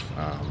history of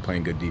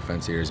playing good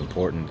defense here is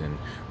important, and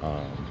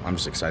I'm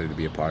just excited to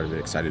be a part of it,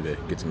 excited to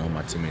get to know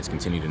my teammates,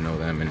 continue to know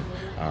them, and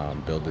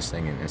build this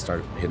thing and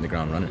start hitting the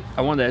ground running.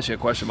 I wanted to ask you a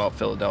question about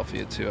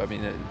Philadelphia too. I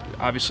mean,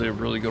 obviously a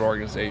really good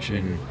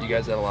organization. Mm-hmm. You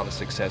guys had a lot of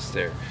success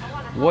there.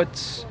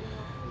 What's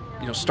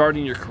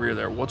starting your career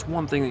there, what's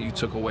one thing that you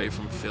took away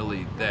from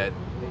Philly that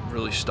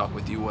really stuck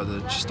with you, whether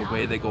it's just the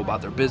way they go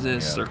about their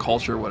business, their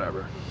culture,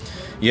 whatever?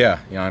 Yeah,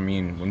 I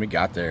mean, when we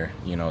got there,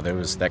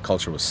 that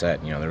culture was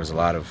set. There was a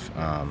lot of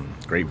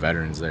great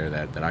veterans there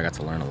that I got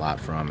to learn a lot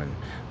from, and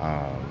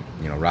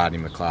Rodney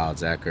McLeod,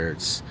 Zach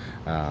Ertz,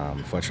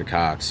 Fletcher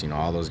Cox,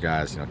 all those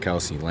guys,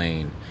 Kelsey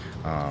Lane,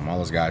 all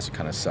those guys who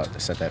kind of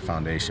set that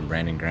foundation,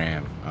 Brandon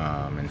Graham,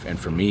 and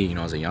for me,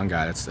 as a young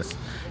guy, that's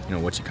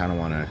what you kind of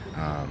want to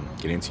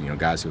get into,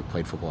 guys who have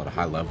played football at a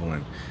high level,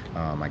 and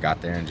I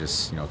got there and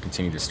just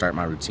continued to start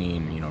my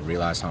routine,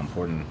 realize how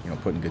important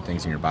putting good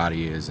things in your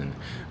body is, and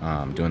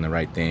doing the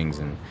right things,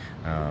 and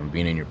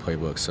being in your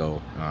playbook.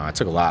 So I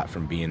took a lot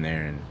from being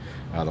there,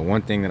 and the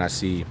one thing that I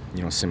see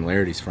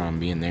similarities from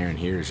being there and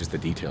here is just the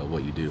detail of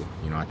what you do.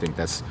 I think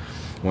that's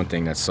one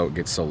thing that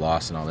gets so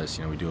lost in all this.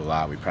 We do a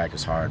lot. We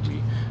practice hard.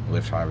 We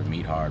lift hard. We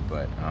meet hard.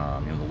 But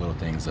the little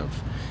things of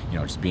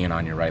just being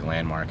on your right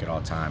landmark at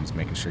all times,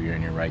 making sure you're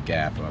in your right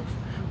gap,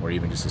 or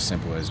even just as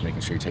simple as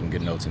making sure you're taking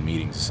good notes in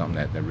meetings is something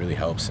that really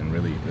helps and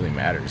really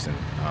matters. And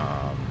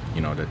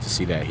to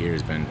see that here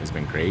has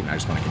been great. And I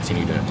just want to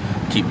continue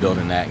to keep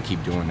building that and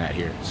keep doing that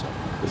here. So.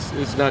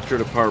 It's not your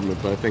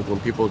department, but I think when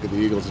people look at the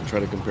Eagles and try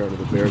to compare to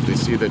the Bears, they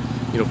see that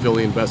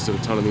Philly invested a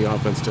ton in the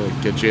offense to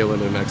get Jalen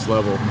to the next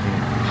level.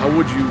 Mm-hmm. How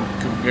would you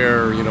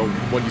compare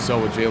what you saw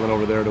with Jalen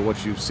over there to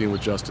what you've seen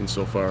with Justin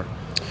so far?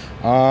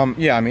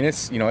 Yeah, I mean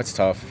it's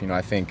tough.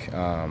 I think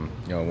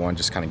one,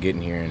 just kind of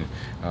getting here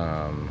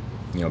and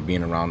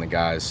being around the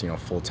guys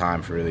full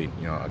time for really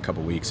a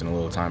couple weeks and a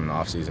little time in the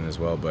off season as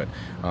well. But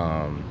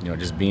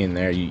just being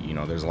there,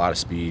 there's a lot of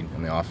speed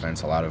in the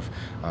offense, a lot of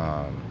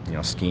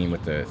scheme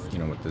with the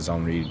with the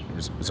zone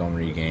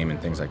read game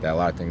and things like that. A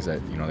lot of things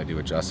that they do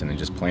with Justin, and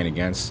just playing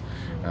against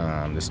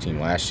this team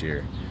last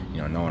year.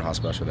 knowing how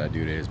special that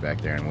dude is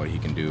back there and what he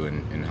can do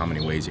and how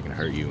many ways he can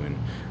hurt you. And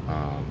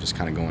just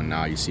kind of going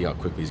now, you see how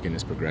quickly he's getting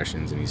his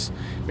progressions, and he's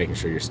making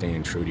sure you're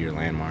staying true to your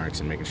landmarks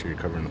and making sure you're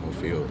covering the whole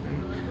field.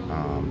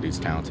 And dude's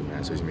talented,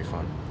 man, so he's going to be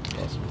fun.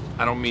 Awesome.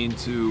 I don't mean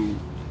to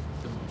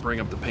bring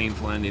up the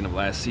painful ending of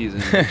last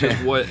season, but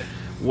just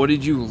what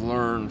did you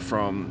learn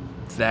from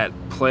that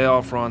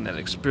playoff run, that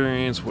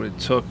experience, what it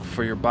took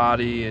for your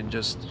body, and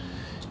just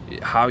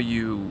how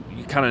you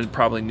kind of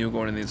probably knew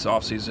going into this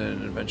offseason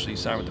and eventually you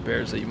signed with the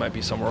Bears that you might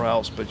be somewhere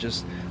else, but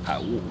just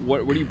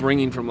what are you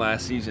bringing from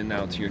last season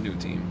now to your new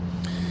team?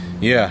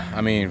 Yeah, I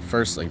mean,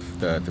 first, like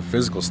the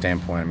physical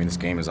standpoint, I mean, this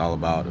game is all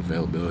about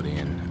availability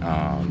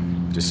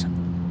and just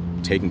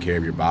taking care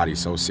of your body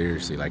so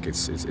seriously. Like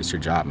it's your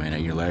job, man,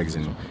 and your legs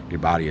and your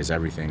body is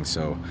everything.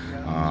 So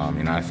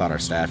I thought our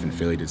staff in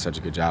Philly did such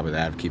a good job of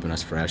that, of keeping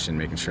us fresh and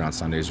making sure on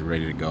Sundays we're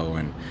ready to go.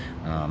 And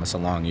it's a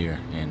long year,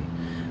 and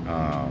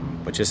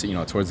but just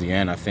towards the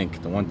end, I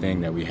think the one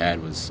thing that we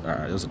had was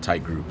it was a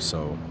tight group.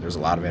 So there's a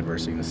lot of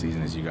adversity in the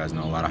season, as you guys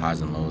know, a lot of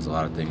highs and lows, a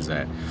lot of things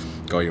that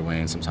go your way,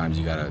 and sometimes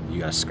you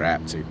gotta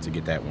scrap to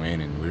get that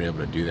win, and we were able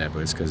to do that.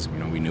 But it's because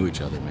we knew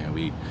each other, man.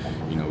 We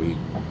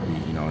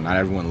not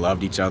everyone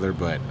loved each other,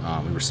 but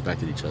we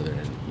respected each other,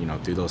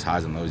 and through those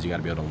highs and lows, you got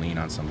to be able to lean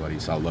on somebody.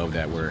 So I love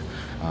that we're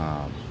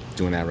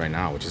doing that right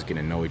now, which is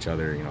getting to know each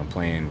other,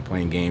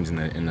 playing games in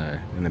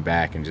the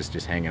back and just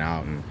hanging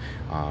out, and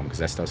because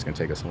that stuff's gonna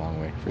take us a long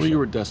way. Well, sure. You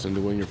were destined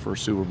to win your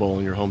first Super Bowl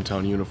in your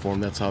hometown uniform.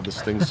 That's how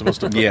this thing's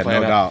supposed to play yeah,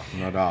 no out.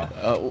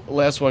 doubt.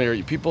 Last one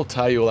here. People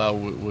tie you out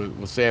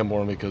with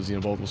Sanborn because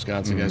both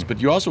Wisconsin guys, but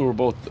you also were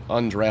both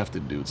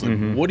undrafted dudes.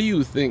 Like, what do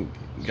you think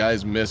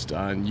guys missed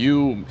on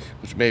you,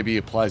 which maybe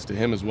applies to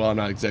him as well? I'm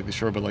not exactly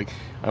sure, but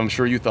I'm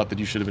sure you thought that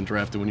you should have been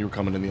drafted when you were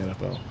coming in the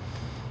NFL.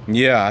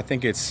 Yeah, I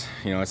think it's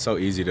it's so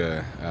easy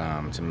to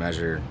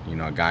measure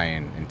a guy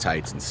in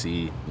tights and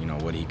see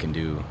what he can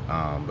do,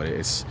 but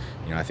it's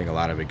I think a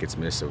lot of it gets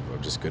missed of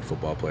just good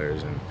football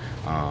players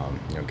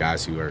and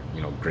guys who are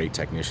great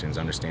technicians,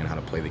 understand how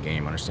to play the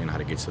game, understand how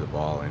to get to the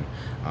ball, and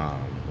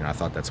I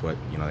thought that's what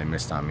they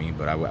missed on me,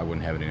 but I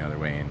wouldn't have it any other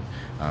way.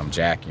 And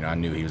Jack, I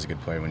knew he was a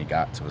good player when he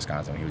got to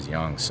Wisconsin when he was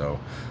young, so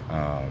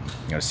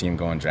to see him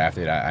go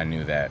undrafted, I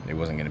knew that it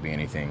wasn't going to be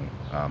anything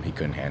he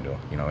couldn't handle.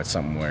 It's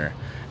something where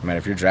no matter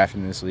if you're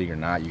drafted in this league or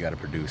not, you got to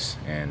produce,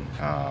 and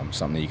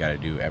something that you got to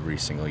do every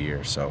single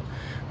year. So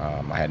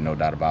I had no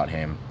doubt about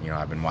him.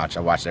 I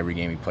watched every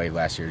game he played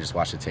last year, just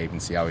watched the tape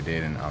and see how he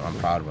did, and I'm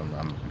proud of him.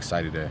 I'm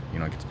excited to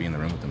get to be in the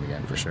room with him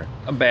again for sure.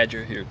 I'm glad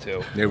you're here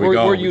too. There we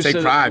go. We take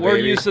pride, we're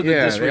baby. used to the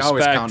disrespect. They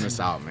always count us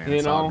out, man.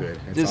 It's all good.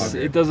 It's all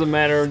good. It doesn't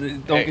matter.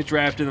 Don't get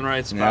drafted in the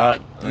right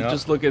spot. Yep.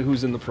 Just look at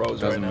who's in the pros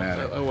doesn't right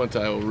matter. now. I went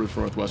to Iowa, root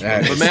for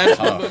Northwestern,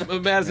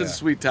 but Madison's a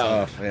sweet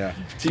town. Yeah.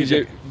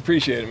 TJ,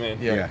 appreciate it,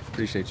 man. Yeah,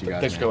 appreciate you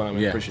guys. Thanks for coming on,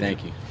 man. Yeah, appreciate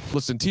thank you.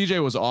 Listen,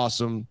 TJ was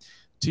awesome.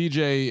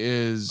 TJ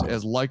is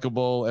as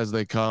likable as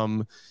they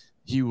come.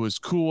 He was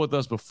cool with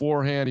us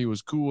beforehand. He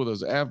was cool with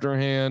us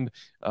afterhand,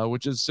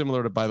 which is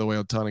similar to, by the way,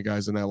 a ton of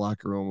guys in that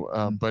locker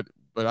room. But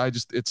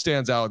it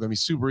stands out with him.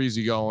 He's super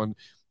easygoing,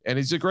 and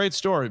he's a great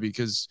story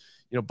because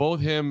both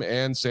him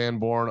and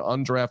Sanborn,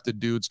 undrafted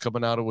dudes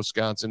coming out of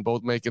Wisconsin,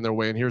 both making their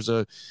way. And here's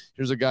a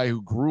guy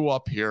who grew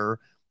up here,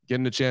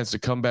 getting a chance to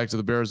come back to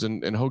the Bears,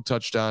 and Hoke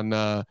touched on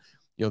the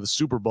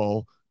Super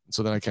Bowl. And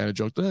so then I kind of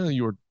joked,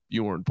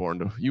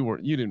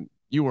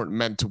 you weren't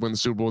meant to win the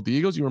Super Bowl with the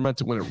Eagles. You were meant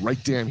to win it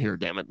right damn here.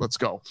 Damn it. Let's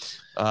go.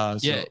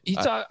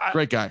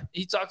 Great guy.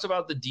 He talks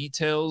about the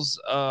details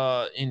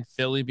in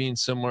Philly being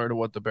similar to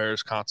what the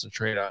Bears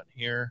concentrate on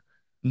here.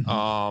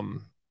 Mm-hmm.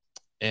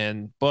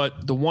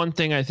 But the one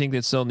thing I think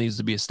that still needs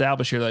to be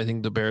established here that I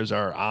think the Bears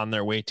are on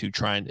their way to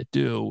trying to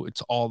do,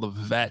 it's all the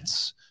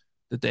vets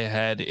that they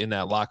had in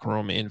that locker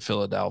room in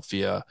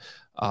Philadelphia,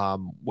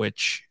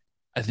 which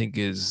I think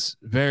is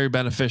very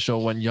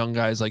beneficial when young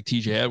guys like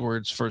TJ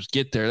Edwards first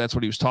get there. That's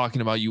what he was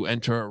talking about. You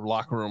enter a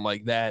locker room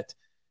like that,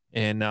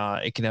 and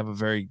it can have a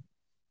very,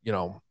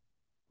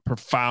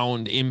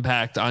 profound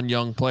impact on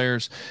young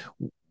players,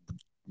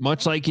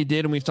 much like it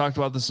did. And we've talked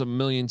about this a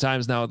million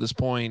times now at this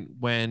point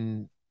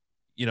when,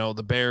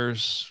 the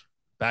Bears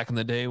back in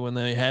the day when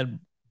they had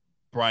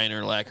Brian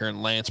Urlacher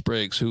and Lance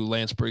Briggs, who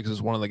Lance Briggs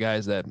is one of the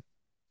guys that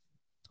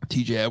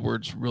TJ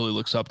Edwards really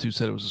looks up to,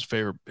 said it was his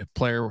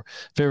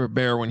favorite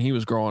Bear when he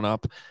was growing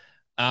up.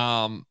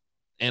 And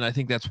I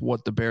think that's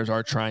what the Bears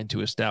are trying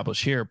to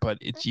establish here, but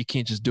you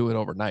can't just do it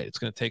overnight. It's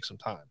going to take some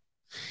time.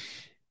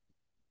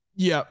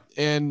 Yeah.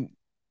 And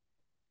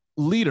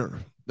leader,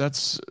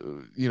 that's,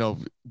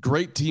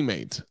 great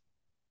teammate,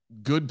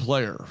 good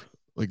player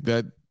like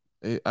that.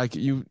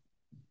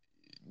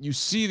 You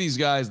see these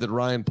guys that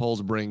Ryan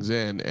Poles brings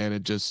in, and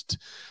it just,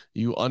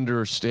 you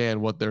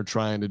understand what they're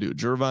trying to do.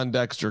 Jervon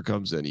Dexter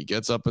comes in. He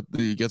gets up at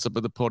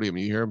the podium.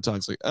 You hear him talk.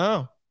 It's like,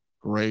 oh,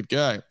 great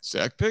guy.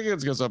 Zach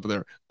Pickens gets up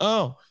there.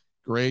 Oh,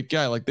 great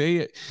guy. Like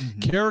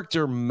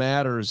character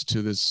matters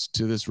to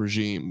this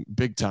regime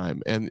big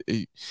time, and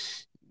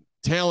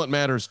talent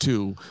matters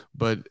too.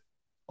 But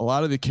a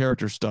lot of the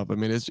character stuff, I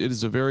mean, it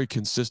is a very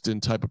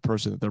consistent type of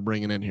person that they're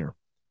bringing in here.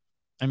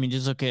 I mean,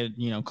 just look at,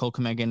 Cole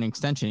Kmet getting an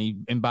extension. He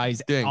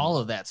embodies all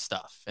of that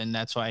stuff. And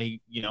that's why,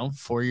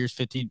 4 years,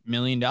 $50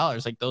 million,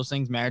 like those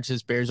things matter to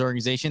this Bears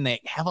organization.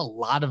 They have a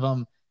lot of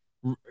them,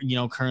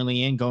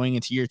 currently going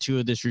into year 2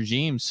 of this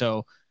regime.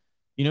 So,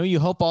 you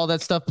hope all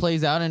that stuff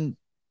plays out and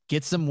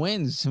get some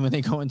wins when they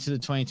go into the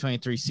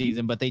 2023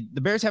 season. But the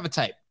Bears have a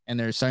type, and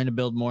they're starting to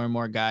build more and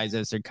more guys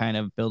as they're kind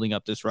of building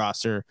up this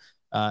roster,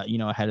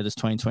 ahead of this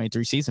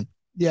 2023 season.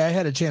 Yeah, I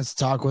had a chance to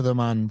talk with him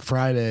on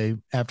Friday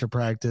after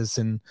practice,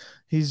 and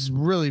he's a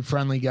really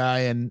friendly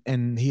guy,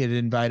 and he had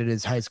invited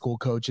his high school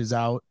coaches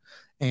out,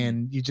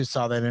 and you just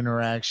saw that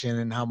interaction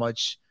and how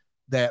much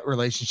that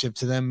relationship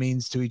to them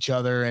means to each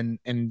other,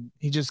 and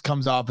he just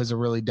comes off as a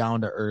really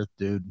down-to-earth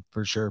dude,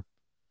 for sure.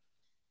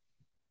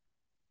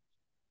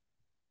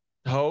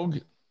 Hogue,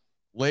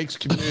 Lakes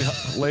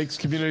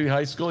Community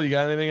High School. You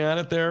got anything on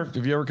it there?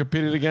 Have you ever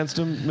competed against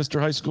him, Mr.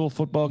 High School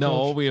football coach?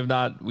 No, we have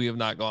not. We have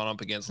not gone up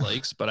against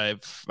Lakes, but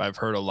I've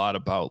heard a lot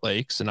about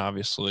Lakes, and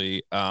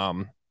obviously,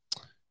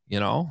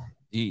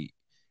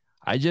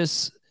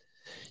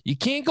 you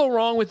can't go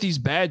wrong with these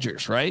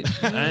Badgers, right?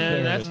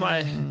 And that's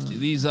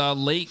these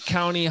Lake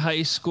County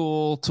High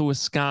School to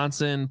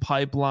Wisconsin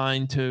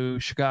pipeline to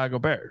Chicago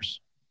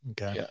Bears.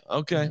 Okay. Yeah.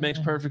 Okay. It makes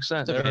perfect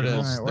sense. There it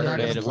is.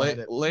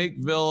 Lake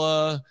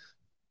Villa,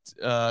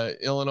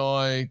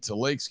 Illinois to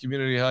Lakes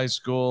Community High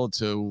School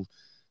to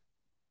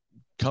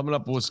coming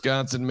up with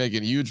Wisconsin,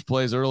 making huge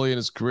plays early in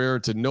his career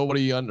to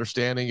nobody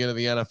understanding it in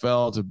the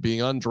NFL to being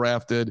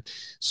undrafted.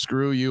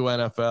 Screw you,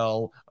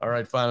 NFL. All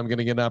right, fine. I'm going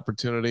to get an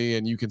opportunity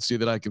and you can see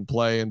that I can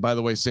play. And by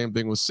the way, same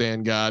thing with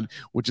Sand God,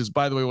 which is,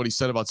 by the way, what he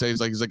said about say, he's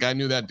like, I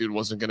knew that dude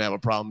wasn't going to have a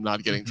problem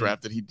not getting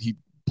drafted. He'd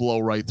blow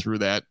right through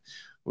that,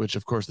 which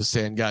of course the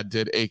Sand God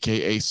did,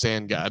 AKA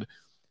Sand God.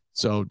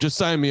 So just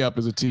sign me up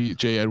as a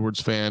TJ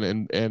Edwards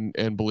fan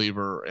and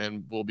believer,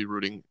 and we'll be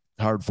rooting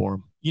hard for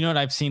him. You know what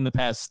I've seen the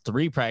past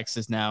 3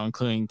 practices now,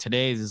 including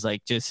today's, is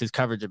like just his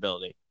coverage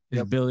ability.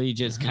 His ability to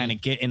just kind of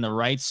get in the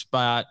right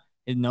spot.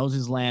 It knows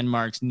his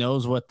landmarks,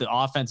 knows what the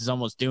offense is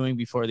almost doing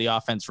before the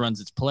offense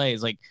runs its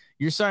plays. Like,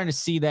 you're starting to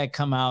see that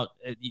come out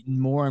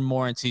more and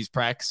more into these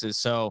practices.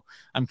 So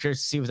I'm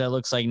curious to see what that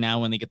looks like now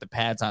when they get the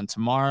pads on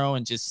tomorrow,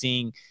 and just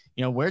seeing,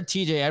 where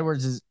TJ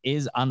Edwards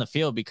is on the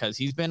field, because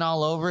he's been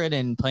all over it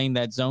and playing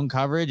that zone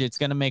coverage. It's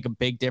going to make a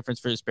big difference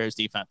for the Bears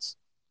defense.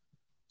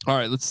 All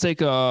right, let's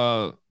take we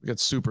got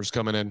supers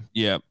coming in.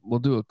 Yeah, we'll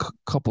do a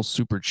couple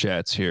super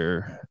chats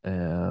here.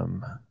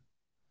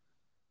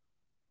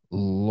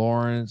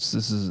 Lawrence,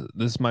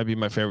 this might be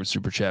my favorite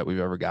super chat we've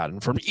ever gotten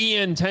from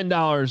Ian.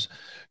 $10.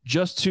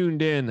 Just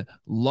tuned in.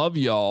 Love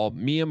y'all.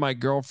 Me and my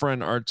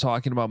girlfriend are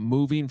talking about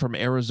moving from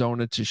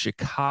Arizona to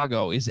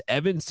Chicago. Is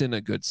Evanston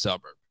a good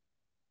suburb?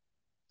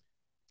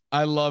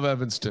 I love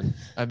Evanston.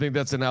 I think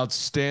that's an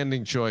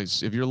outstanding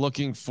choice. If you're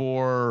looking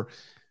for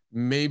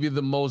maybe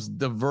the most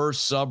diverse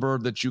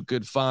suburb that you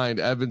could find,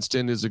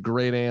 Evanston is a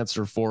great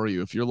answer for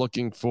you. If you're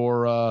looking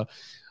for a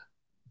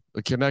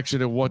connection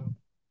to what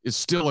is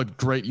still a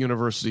great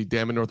university,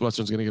 damn it,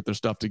 Northwestern's going to get their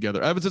stuff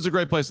together. Evanston's a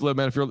great place to live,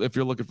 man. If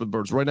you're looking for the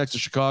birds, right next to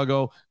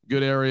Chicago,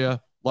 good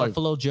area.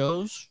 Buffalo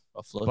Joe's,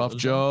 Buff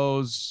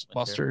Joe's,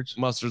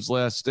 Mustard's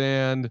Last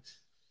Stand,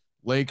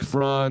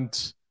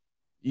 Lakefront.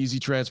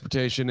 Easy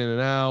transportation in and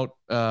out.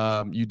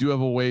 You do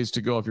have a ways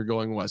to go if you're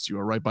going west. You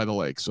are right by the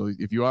lake. So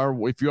if you are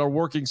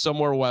working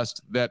somewhere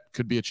west, that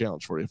could be a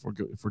challenge for you if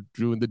we're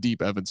doing the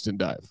deep Evanston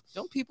dive.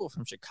 Don't people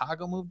from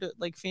Chicago move to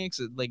Lake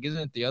Phoenix? Like, isn't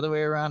it the other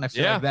way around? I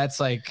feel like that's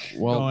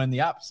going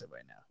the opposite way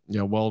now.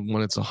 Yeah, well,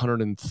 when it's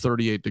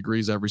 138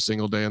 degrees every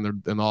single day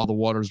and all the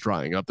water's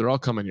drying up, they're all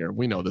coming here.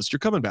 We know this. You're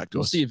coming back to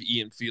us. See if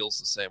Ian feels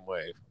the same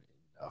way.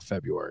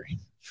 February.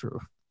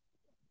 True.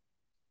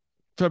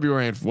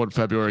 February ain't what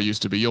February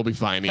used to be. You'll be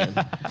fine, Ian.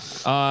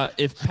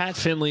 If Pat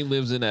Finley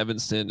lives in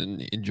Evanston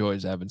and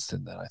enjoys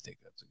Evanston, then I think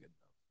that's a good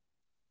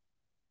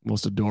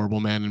most adorable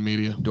man in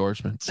media.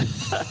 Endorsements.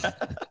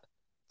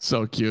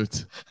 So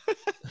cute.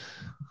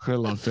 I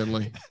love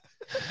Finley.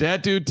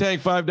 That dude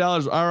tanked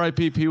 $5.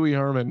 R.I.P. Pee Wee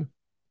Herman.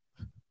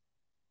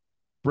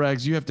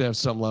 Braggs, you have to have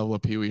some level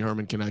of Pee Wee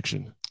Herman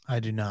connection. I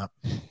do not.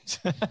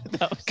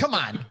 Come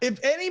on.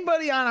 If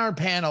anybody on our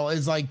panel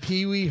is like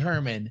Pee Wee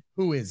Herman,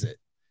 who is it?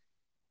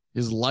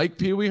 Is like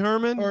Pee Wee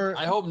Herman? Or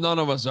I hope none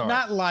of us are.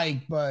 Not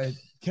like, but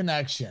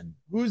connection.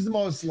 Who's the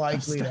most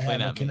likely to have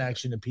a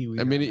connection to Pee Wee?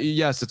 I mean,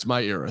 yes, it's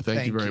my era.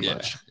 Thank you very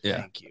much. Yeah.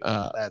 Thank you.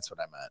 That's what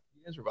I meant.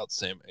 You guys are about the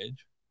same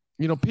age.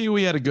 Pee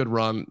Wee had a good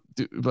run,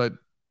 but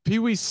Pee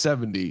Wee's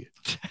 70.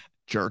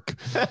 Jerk.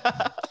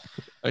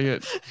 Pee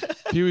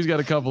Wee's got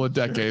a couple of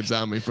decades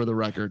on me for the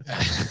record.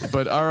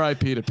 But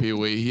R.I.P. to Pee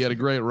Wee. He had a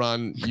great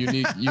run.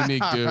 Unique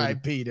dude.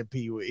 R.I.P. to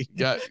Pee Wee.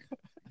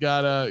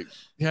 Had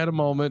a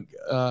moment,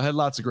 had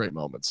lots of great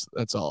moments.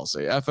 That's all I'll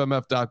say.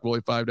 FMF Doc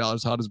Willie,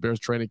 $5. How does Bears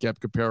training camp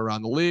compare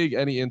around the league?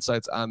 Any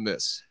insights on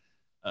this?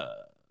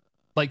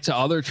 Like to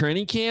other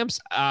training camps?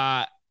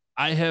 I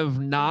have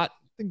not.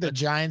 I think the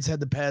Giants had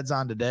the pads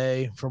on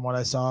today from what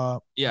I saw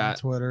on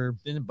Twitter.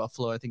 In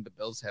Buffalo, I think the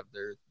Bills have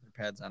their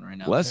pads on right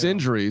now. Less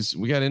injuries.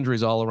 We got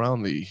injuries all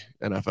around the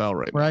NFL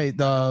right now. Right.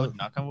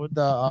 Knock on wood.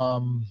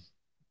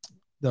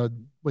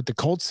 with the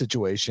Colts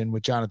situation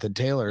with Jonathan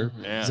Taylor,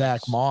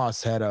 Zach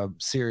Moss had a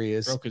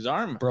serious broke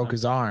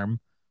his arm,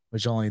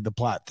 which only the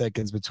plot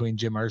thickens between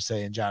Jim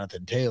Irsay and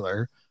Jonathan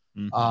Taylor.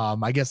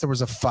 I guess there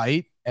was a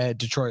fight at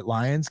Detroit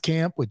Lions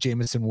camp with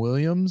Jamison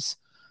Williams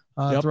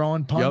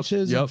throwing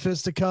punches and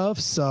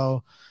fisticuffs.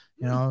 So,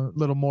 a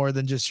little more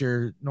than just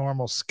your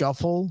normal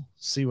scuffle.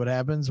 See what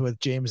happens with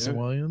Jamison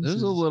Williams.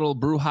 There's a little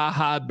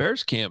brouhaha at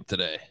Bears camp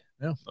today.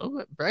 Yeah.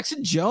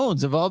 Braxton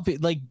Jones of all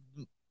people, like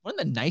one of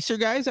the nicer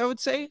guys, I would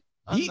say,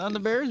 on the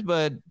Bears,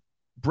 but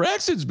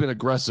Braxton's been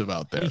aggressive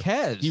out there.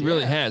 He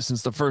really has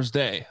since the first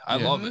day. I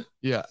love it.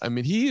 Yeah. I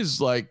mean, he is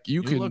like,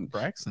 you can look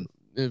Braxton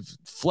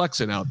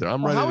flexing out there.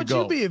 I'm ready to go. How would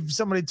you be if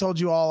somebody told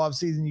you all off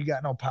season you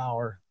got no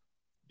power?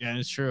 Yeah,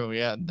 it's true.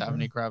 Yeah.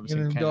 Dominique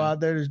Robinson. Go out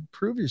there to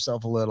prove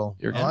yourself a little.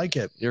 I like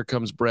it. Here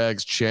comes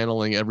Braggs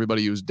channeling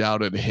everybody who's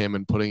doubted him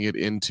and putting it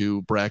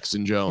into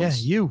Braxton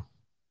Jones. Yeah,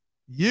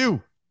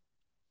 you.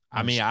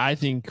 I mean, I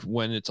think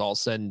when it's all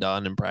said and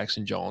done and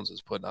Braxton Jones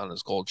is putting on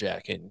his gold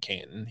jacket in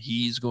Canton,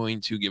 he's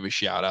going to give a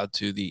shout out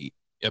to the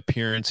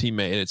appearance he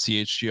made at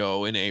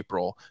CHGO in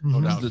April.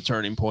 This is the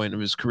turning point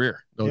of his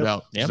career. No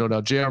doubt. No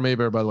doubt. JR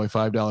Maybear, by the way,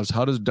 $5.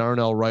 How does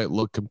Darnell Wright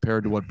look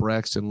compared to what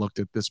Braxton looked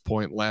at this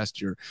point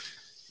last year?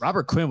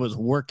 Robert Quinn was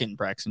working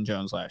Braxton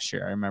Jones last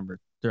year. I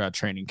remember throughout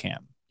training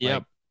camp.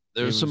 Yep.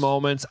 There's some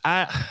moments.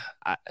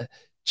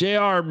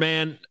 JR,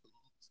 man,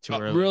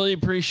 really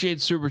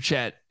appreciate Super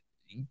Chat.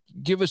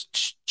 Give us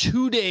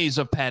 2 days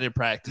of padded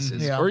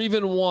practices or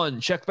even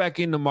one. Check back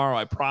in tomorrow.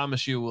 I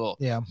promise you will.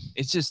 Yeah.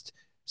 It's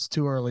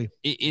too early.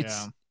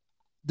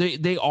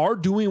 They are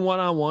doing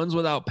one-on-ones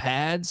without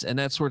pads, and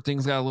that's where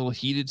things got a little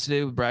heated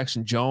today with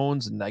Braxton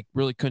Jones, and I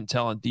really couldn't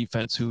tell on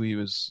defense who he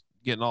was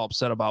getting all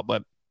upset about,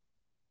 but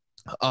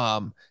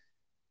they're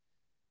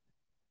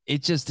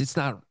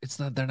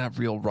not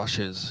real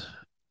rushes.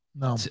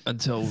 No,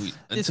 until we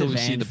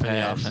see the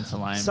pads. Offensive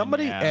line.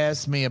 Somebody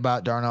asked me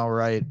about Darnell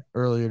Wright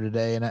earlier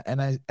today,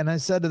 and I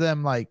said to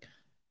them, like,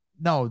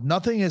 no,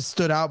 nothing has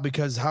stood out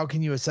because how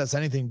can you assess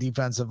anything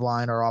defensive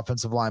line or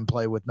offensive line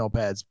play with no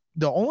pads?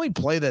 The only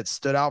play that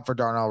stood out for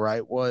Darnell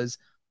Wright was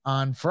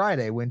on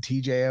Friday when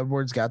TJ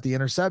Edwards got the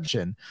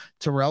interception.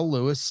 Terrell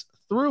Lewis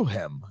threw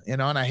him,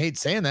 and I hate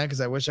saying that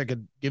because I wish I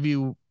could give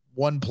you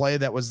one play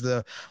that was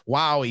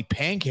wow, he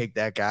pancaked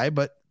that guy.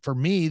 But for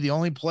me, the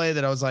only play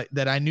that I was like,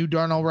 that I knew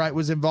Darnell Wright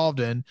was involved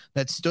in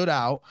that stood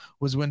out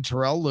was when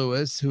Terrell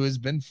Lewis, who has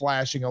been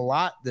flashing a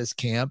lot this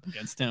camp,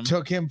 against him,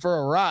 took him for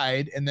a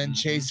ride and then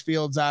Chase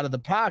Fields out of the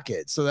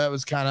pocket. So that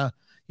was kind of,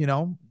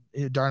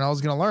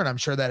 Darnell's going to learn. I'm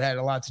sure that had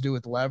a lot to do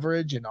with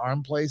leverage and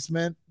arm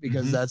placement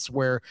because that's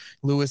where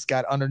Lewis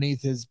got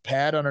underneath his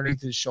pad,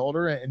 underneath his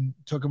shoulder and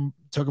took him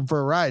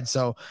for a ride.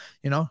 So,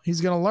 he's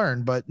going to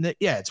learn, but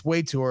yeah, it's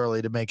way too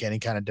early to make any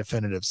kind of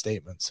definitive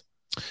statements.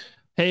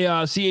 Hey,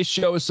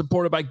 CHGO is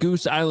supported by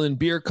Goose Island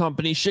Beer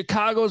Company,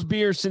 Chicago's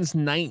beer since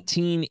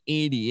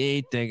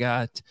 1988. They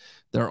got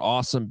their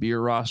awesome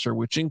beer roster,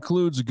 which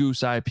includes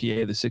Goose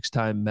IPA, the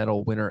 6-time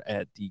medal winner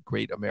at the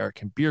Great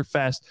American Beer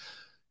Fest.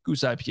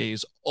 Goose IPA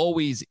is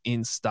always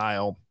in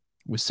style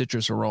with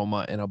citrus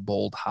aroma and a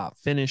bold hop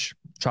finish.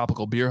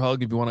 Tropical Beer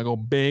Hug, if you want to go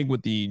big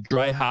with the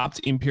dry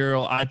hopped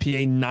Imperial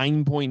IPA,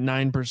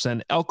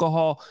 9.9%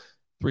 alcohol.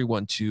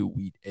 312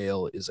 Wheat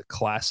Ale is a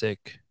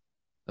classic.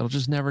 It'll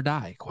just never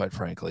die, quite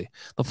frankly.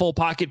 The Full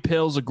Pocket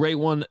Pill is a great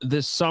one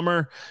this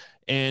summer,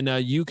 and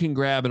you can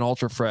grab an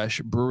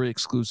ultra-fresh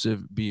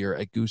brewery-exclusive beer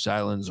at Goose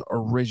Island's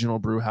original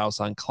brew house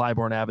on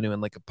Clybourne Avenue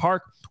in Lincoln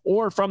Park,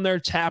 or from their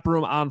tap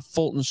room on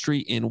Fulton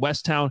Street in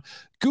Westtown.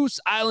 Goose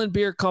Island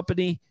Beer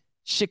Company,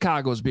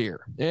 Chicago's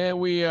beer. And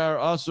we are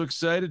also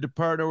excited to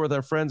partner with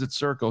our friends at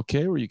Circle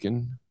K, where you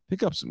can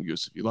pick up some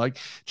Goose if you like.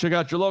 Check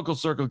out your local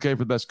Circle K for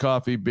the best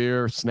coffee,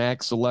 beer,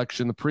 snack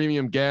selection, the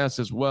premium gas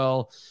as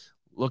well.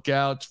 Look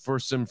out for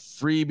some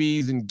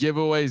freebies and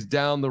giveaways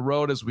down the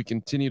road as we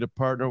continue to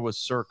partner with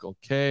Circle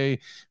K.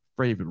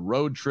 Favorite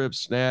road trip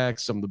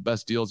snacks, some of the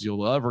best deals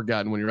you'll ever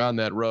gotten when you're on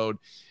that road.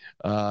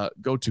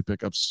 Go-to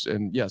pickups.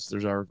 And yes,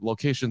 there's our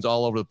locations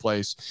all over the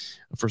place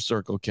for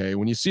Circle K.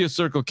 When you see a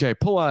Circle K,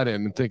 pull on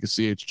in and think of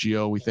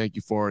CHGO. We thank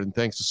you for it. And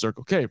thanks to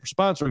Circle K for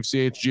sponsoring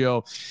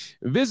CHGO.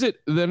 Visit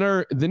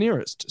the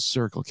nearest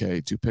Circle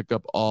K to pick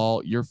up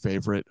all your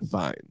favorite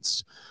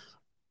finds.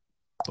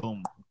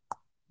 Boom.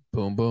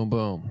 Boom, boom,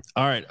 boom.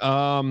 All right.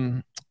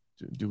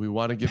 Do we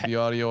want to give the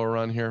audio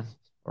around here,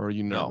 or are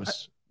you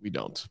nervous? No. We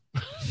don't.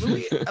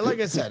 Like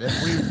I said,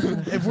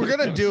 if we're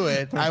gonna do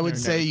it, I would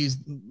say you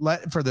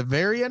let for the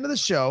very end of the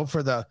show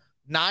for the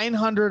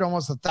 900,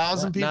 almost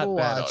 1,000 people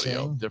watching.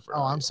 Audio,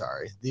 I'm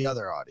sorry, the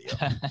other audio.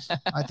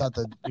 I thought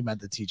that you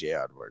meant the TJ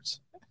Edwards.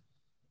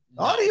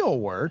 Audio will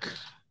work.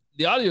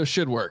 The audio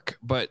should work,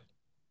 but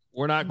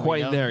we're not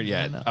quite there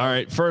yet. All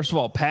right. First of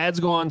all, pads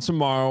go on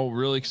tomorrow.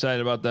 Really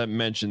excited about that.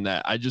 Mentioned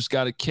that. I just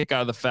got a kick out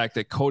of the fact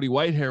that Cody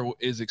Whitehair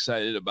is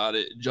excited about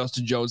it.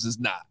 Justin Jones is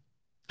not.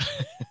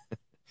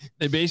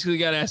 They basically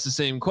got asked the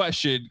same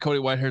question. Cody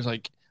Whitehair's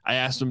like, I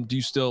asked him, do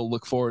you still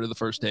look forward to the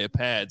first day of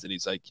pads? And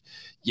he's like,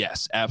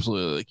 yes,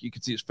 absolutely. Like, you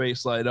could see his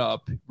face light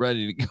up,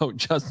 ready to go.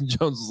 Justin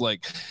Jones was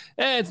like,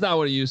 it's not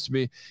what it used to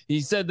be. He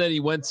said that he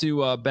went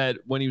to bed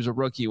when he was a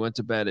rookie. He went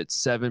to bed at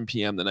 7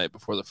 p.m. the night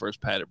before the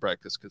first pad at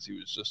practice because he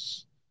was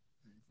just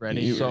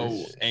ready,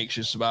 so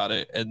anxious about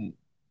it. And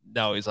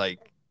now he's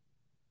like,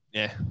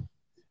 yeah.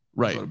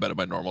 Right. Go to bed at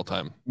my normal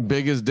time.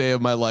 Biggest day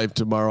of my life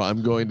tomorrow.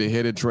 I'm going to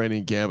hit a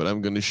training camp and I'm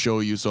going to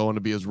show you. So I want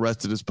to be as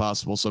rested as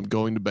possible. So I'm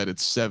going to bed at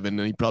 7.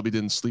 And he probably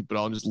didn't sleep at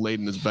all and just laid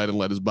in his bed and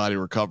let his body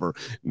recover.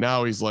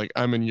 Now he's like,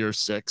 I'm in year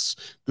 6.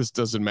 This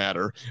doesn't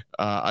matter.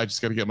 I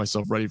just got to get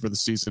myself ready for the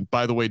season.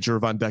 By the way,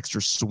 Gervon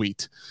Dexter's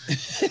sweet.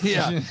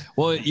 Yeah.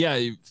 Well,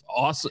 yeah.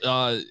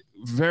 Awesome.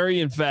 Very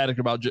emphatic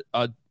about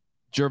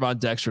Gervon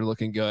Dexter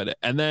looking good.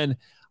 And then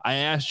I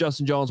asked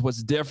Justin Jones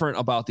what's different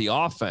about the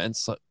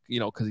offense,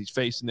 because he's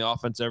facing the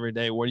offense every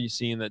day. What are you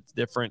seeing that's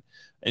different?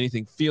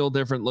 Anything feel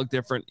different, look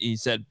different? He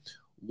said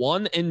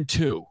 1 and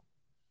 2,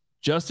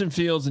 Justin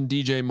Fields and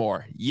DJ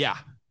Moore. Yeah,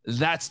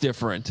 that's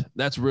different.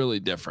 That's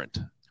really different.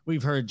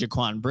 We've heard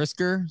Jaquan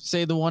Brisker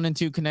say the 1 and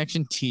 2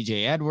 connection.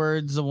 TJ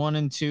Edwards, the 1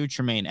 and 2.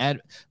 Tremaine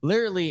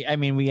literally, I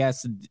mean, we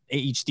asked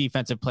each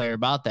defensive player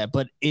about that,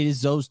 but it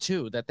is those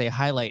two that they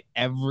highlight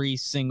every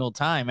single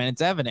time, and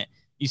it's evident.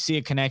 You see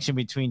a connection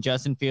between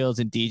Justin Fields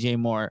and DJ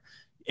Moore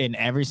in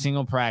every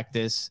single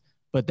practice,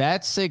 but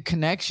that's a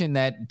connection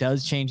that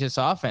does change this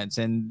offense,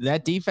 and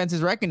that defense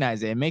is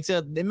recognized. It makes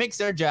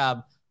their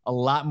job a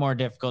lot more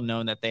difficult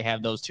knowing that they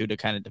have those two to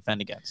kind of defend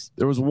against.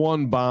 There was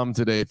one bomb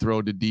today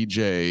thrown to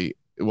DJ.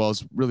 Well,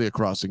 it's really a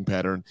crossing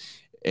pattern,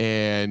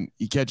 and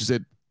he catches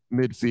it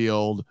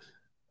midfield,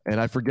 and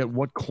I forget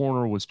what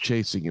corner was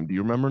chasing him. Do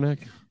you remember,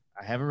 Nick?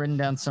 I have it written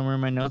down somewhere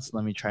in my notes.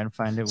 Let me try and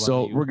find it.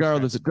 So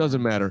regardless, it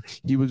doesn't matter.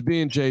 He was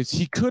being chased.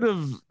 He could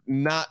have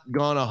not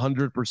gone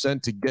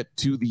 100% to get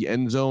to the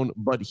end zone,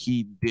 but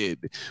he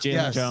did.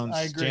 Jalen Jones.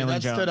 I agree.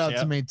 That stood out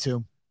to me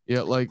too.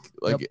 Yeah,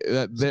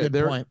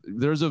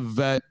 there's a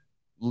vet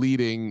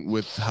leading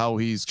with how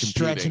he's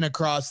competing. Stretching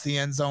across the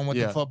end zone with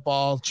the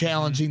football,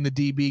 challenging the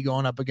DB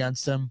going up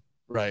against him.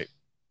 Right.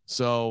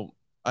 So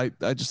I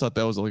just thought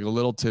that was like a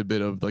little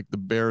tidbit of like the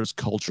Bears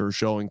culture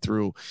showing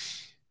through.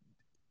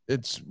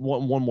 It's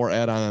one more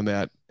add-on on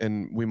that,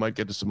 and we might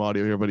get to some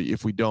audio here, but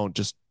if we don't,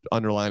 just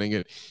underlining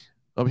it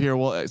up here.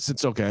 Well,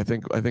 it's okay. I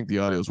think the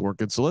audio is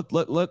working. So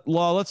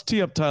let's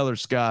tee up Tyler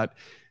Scott,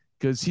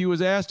 because he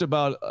was asked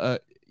about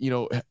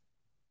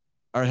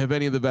have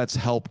any of the vets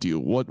helped you?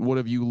 What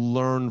have you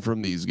learned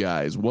from these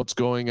guys? What's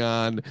going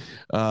on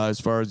as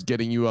far as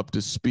getting you up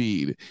to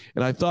speed?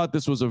 And I thought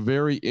this was a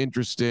very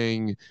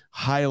interesting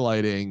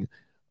highlighting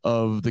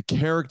of the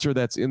character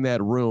that's in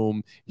that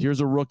room.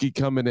 Here's a rookie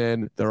coming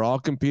in. They're all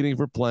competing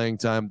for playing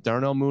time.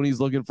 Darnell Mooney's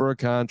looking for a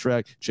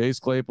contract. Chase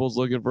Claypool's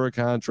looking for a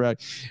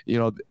contract.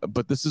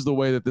 But this is the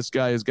way that this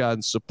guy has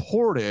gotten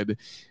supported.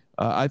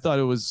 I thought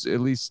it was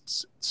at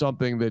least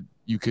something that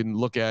you can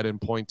look at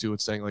and point to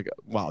and saying like,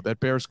 wow, that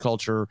Bears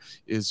culture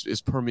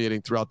is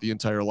permeating throughout the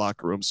entire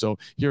locker room. So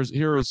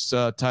here is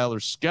Tyler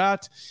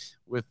Scott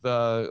with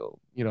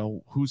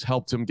who's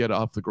helped him get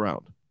off the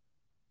ground.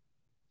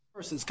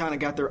 Person's kind of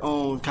got their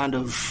own kind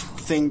of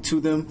thing to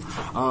them.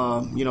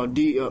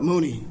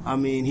 Mooney, I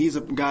mean, he's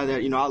a guy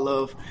that, I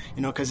love,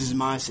 because his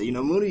mindset,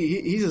 Mooney,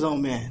 he's his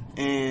own man.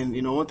 And,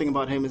 one thing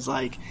about him is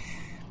like,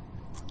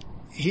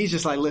 he's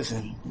just like,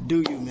 listen,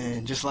 do you,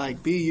 man. Just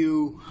like, be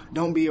you.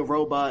 Don't be a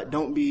robot.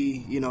 Don't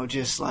be,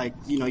 just like,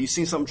 you've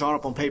seen something drawn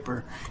up on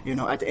paper.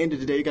 At the end of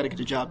the day, you got to get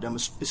the job done.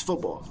 It's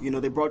football.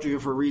 They brought you here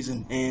for a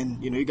reason.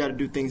 And, you got to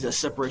do things that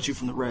separate you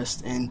from the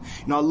rest. And,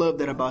 I love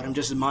that about him,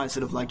 just his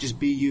mindset of like, just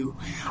be you.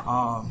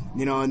 And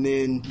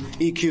then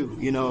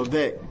EQ, a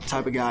vet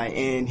type of guy.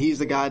 And he's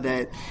the guy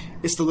that,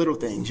 it's the little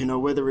things,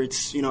 whether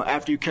it's,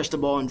 after you catch the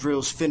ball in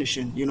drills,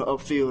 finishing,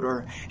 upfield,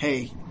 or,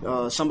 hey,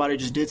 somebody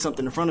just did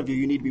something in front of you,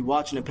 you need to be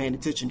watching and paying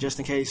attention just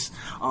in case,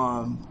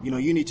 you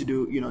need to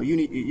do,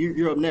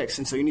 you're up next,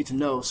 and so you need to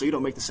know so you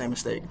don't make the same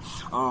mistake.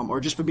 Or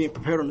just for being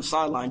prepared on the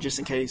sideline just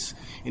in case,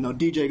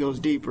 DJ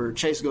goes deep or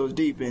Chase goes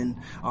deep, and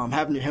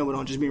having your helmet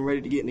on, just being ready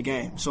to get in the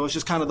game. So it's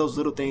just kind of those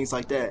little things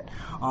like that.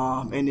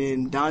 And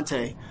then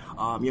Dante,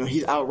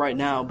 he's out right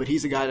now, but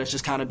he's a guy that's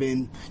just kind of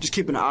been just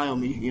keeping an eye on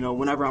me.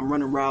 Whenever I'm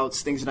running routes,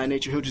 things of that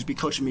nature, he'll just be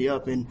coaching me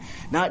up and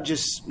not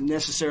just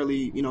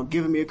necessarily,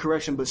 giving me a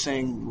correction, but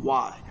saying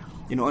why,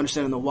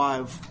 understanding the why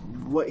of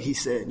what he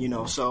said,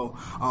 So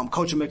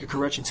coach will make a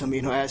correction to me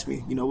and he'll ask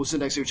me, we'll sit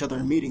next to each other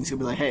in meetings. He'll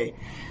be like, hey,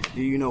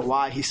 do you know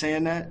why he's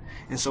saying that?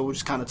 And so we'll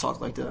just kind of talk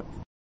like that.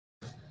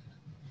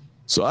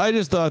 So I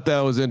just thought that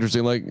was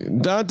interesting. Like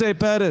Dante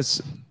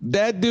Pettis,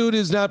 that dude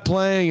is not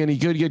playing and he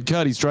could get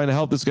cut. He's trying to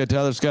help this guy,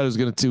 Tyler Scott,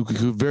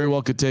 who very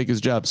well could take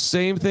his job.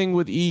 Same thing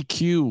with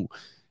EQ.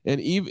 And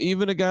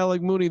even a guy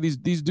like Mooney, these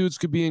dudes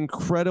could be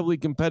incredibly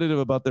competitive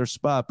about their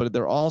spot, but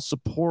they're all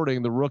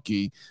supporting the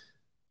rookie.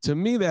 To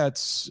me,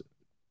 that's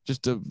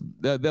just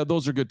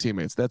those are good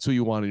teammates. That's who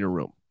you want in your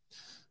room.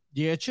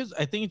 Yeah,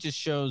 I think it just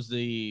shows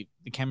the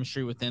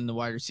chemistry within the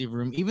wide receiver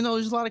room. Even though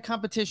there's a lot of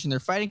competition, they're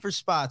fighting for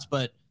spots,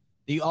 but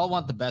they all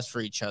want the best for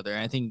each other.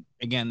 And I think,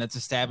 again, that's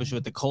established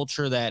with the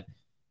culture that,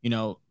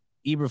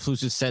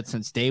 Eberflus has said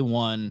since day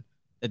one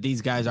that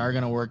these guys are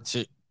going to work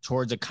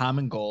towards a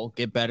common goal,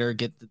 get better,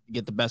 get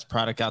the best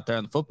product out there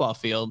on the football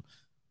field.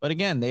 But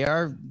again,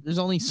 there's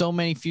only so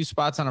many few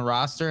spots on a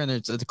roster, and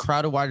it's a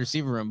crowded wide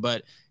receiver room.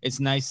 But it's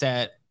nice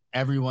that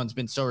everyone's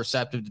been so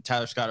receptive to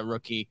Tyler Scott, a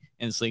rookie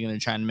in this league, and they're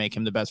trying to make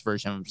him the best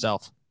version of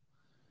himself.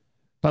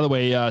 By the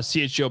way,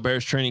 CHGO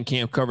Bears training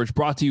camp coverage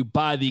brought to you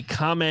by the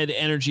ComEd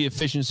Energy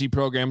Efficiency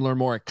Program. Learn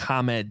more at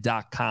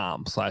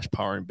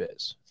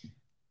ComEd.com/powerandbiz.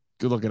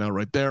 Good looking out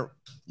right there.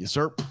 Yes,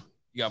 sir.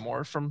 You got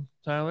more from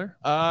Tyler?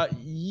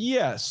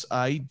 Yes,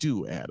 I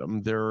do,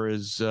 Adam. There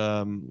is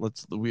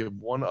we have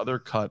one other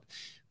cut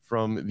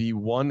from the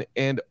one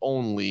and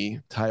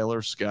only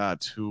Tyler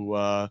Scott, who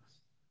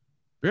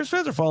Bears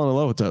fans are falling in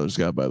love with Tyler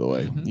Scott, by the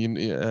way.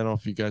 Mm-hmm. I don't know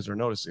if you guys are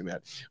noticing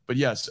that. But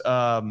yes,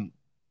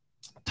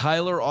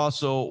 Tyler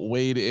also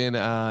weighed in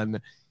on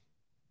 –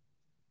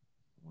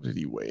 what did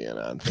he weigh in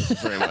on? Thank you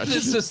very much.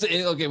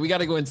 Okay, we got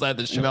to go inside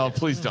the show. No, here.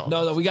 Please don't.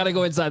 No, we got to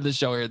go inside the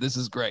show here. This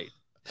is great.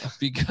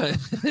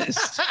 Because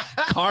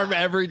Carm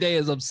every day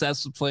is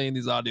obsessed with playing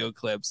these audio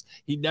clips.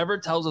 He never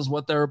tells us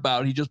what they're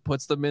about. He just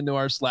puts them into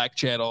our Slack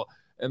channel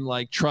and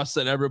trusts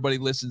that everybody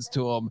listens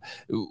to him,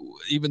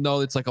 even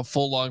though it's like a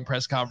full long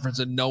press conference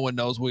and no one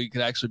knows where he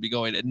could actually be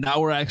going. And now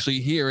we're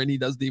actually here and he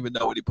doesn't even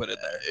know what he put in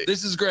there.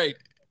 This is great.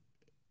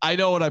 I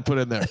know what I put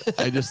in there.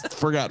 I just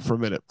forgot for a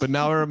minute, but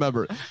now I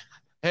remember.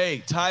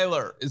 Hey,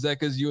 Tyler. Is that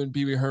because you and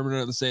Pee Wee Herman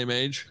are the same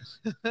age?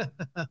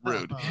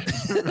 Rude.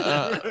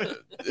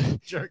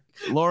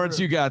 Lawrence,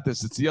 you got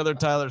this. It's the other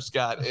Tyler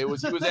Scott. He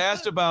was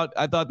asked about,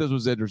 I thought this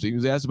was interesting. He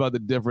was asked about the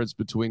difference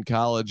between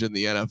college and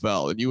the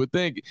NFL. And you would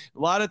think a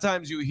lot of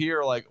times you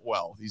hear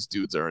well, these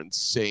dudes are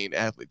insane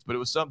athletes, but it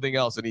was something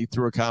else. And he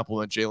threw a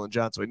compliment Jalen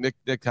Johnson.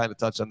 Nick kind of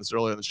touched on this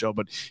earlier in the show,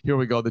 but here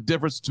we go. The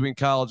difference between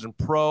college and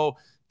pro,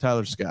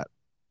 Tyler Scott.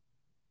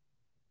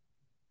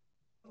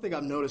 I think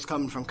I've noticed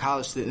coming from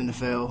college to the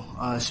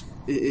NFL,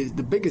 is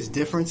the biggest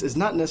difference is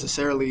not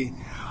necessarily,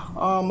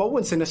 I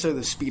wouldn't say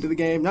necessarily the speed of the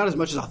game, not as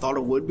much as I thought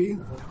it would be,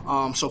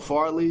 so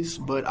far at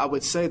least, but I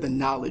would say the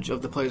knowledge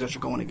of the players that you're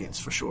going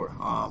against for sure.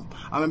 I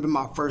remember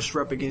my first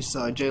rep against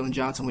Jalen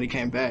Johnson when he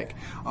came back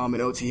at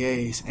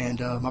OTAs,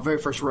 and my very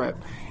first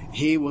rep,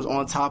 he was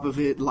on top of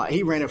it,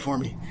 he ran it for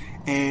me.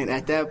 And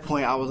at that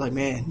point, I was like,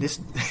 man, this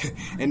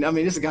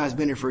guy's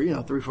been here for,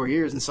 3-4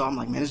 years. And so I'm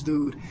like, man, this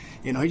dude,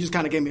 he just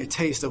kind of gave me a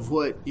taste of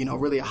what,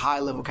 really a high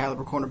level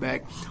caliber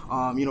cornerback,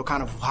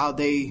 kind of how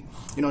they,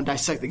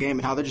 dissect the game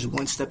and how they're just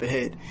one step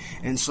ahead.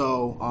 And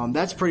so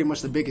that's pretty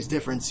much the biggest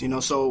difference,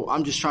 so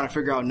I'm just trying to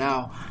figure out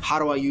now, how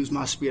do I use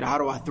my speed? How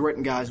do I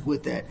threaten guys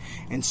with that?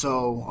 And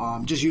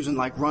so just using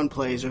run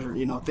plays or,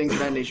 things of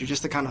that nature,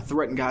 just to kind of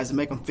threaten guys and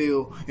make them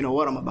feel,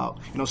 what I'm about,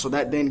 so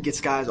that then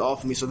gets guys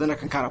off of me. So then I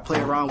can kind of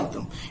play around with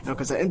them,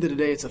 because at the end of the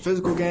day, it's a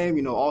physical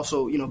game,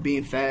 also,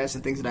 being fast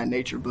and things of that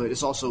nature, but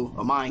it's also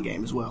a mind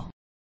game as well.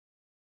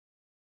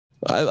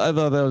 I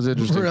thought that was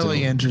interesting.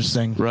 Really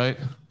interesting. Right?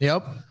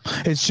 Yep.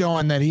 It's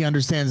showing that he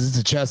understands it's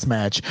a chess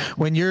match.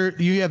 When you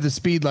have the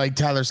speed like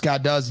Tyler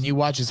Scott does and you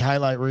watch his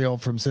highlight reel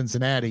from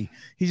Cincinnati,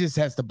 he just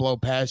has to blow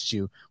past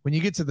you. When you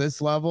get to this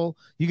level,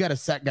 you got to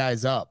set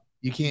guys up.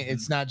 You can't,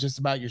 it's not just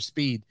about your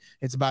speed.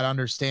 It's about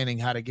understanding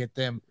how to get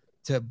them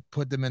to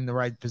put them in the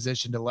right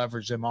position to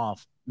leverage them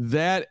off.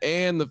 That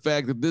and the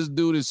fact that this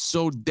dude is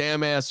so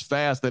damn ass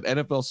fast that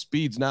NFL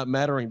speed's not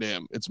mattering to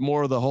him. It's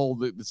more the whole,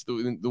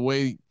 the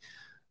way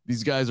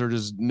these guys are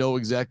just know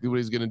exactly what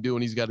he's going to do,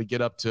 and he's got to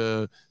get up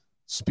to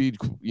speed,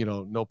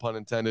 no pun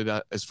intended,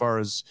 as far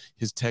as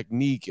his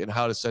technique and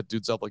how to set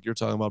dudes up like you're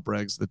talking about,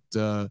 Braggs.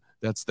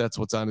 That's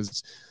what's on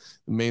his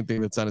the main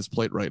thing that's on his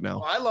plate right now.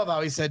 Well, I love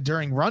how he said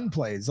during run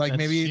plays,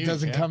 maybe it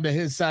doesn't come to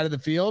his side of the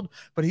field,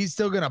 but he's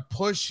still going to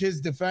push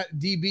his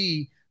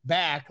DB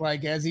back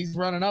as he's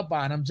running up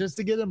on him, just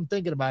to get him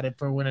thinking about it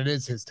for when it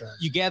is his turn.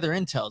 You gather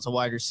intel as a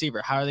wide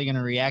receiver. How are they going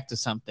to react to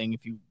something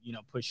if you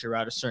push your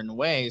route a certain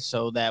way,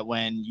 so that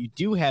when you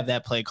do have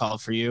that play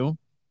called for you,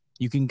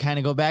 you can kind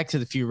of go back to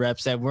the few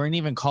reps that weren't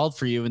even called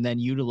for you and then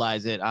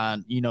utilize it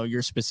on,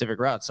 your specific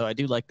route. So I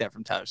do like that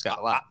from Tyler Scott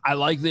a lot. I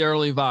like the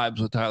early vibes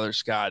with Tyler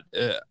Scott.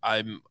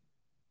 I'm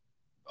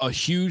a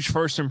huge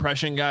first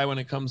impression guy when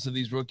it comes to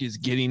these rookies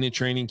getting a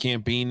training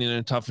camp, being in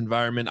a tough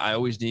environment. I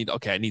always need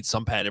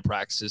some padded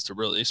practices to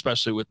really,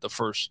 especially with the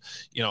first,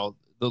 the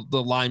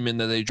linemen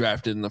that they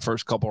drafted in the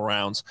first couple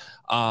rounds,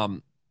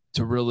 to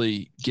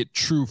really get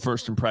true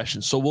first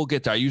impressions. So we'll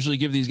get there. I usually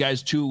give these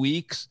guys 2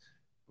 weeks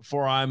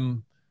before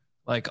I'm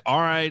like, all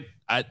right,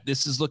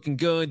 this is looking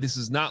good. This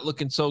is not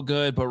looking so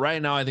good. But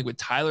right now, I think with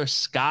Tyler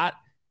Scott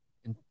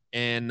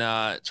and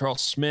Terrell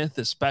Smith,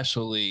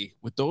 especially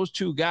with those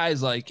two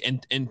guys,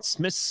 and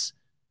Smith's,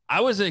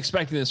 I wasn't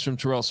expecting this from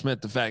Terrell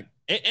Smith. The fact,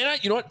 and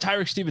you know what,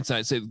 Tyreek Stevenson,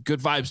 I'd say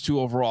good vibes too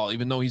overall,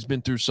 even though he's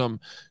been through some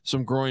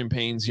growing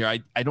pains here.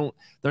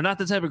 They're not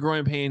the type of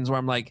growing pains where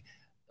I'm like,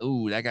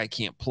 ooh, that guy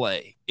can't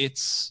play.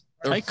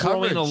 They're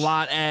throwing a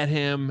lot at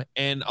him,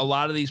 and a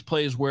lot of these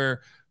plays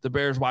where the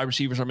Bears wide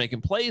receivers are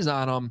making plays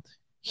on him,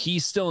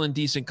 he's still in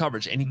decent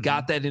coverage, and he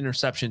got that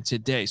interception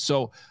today.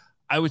 So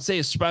I would say,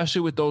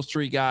 especially with those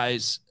three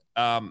guys,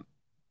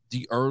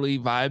 the early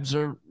vibes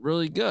are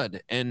really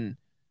good, and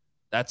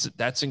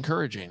that's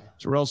encouraging.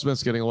 Terrell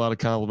Smith's getting a lot of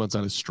compliments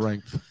on his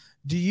strength.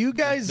 Do you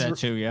guys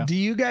Do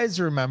you guys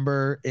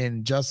remember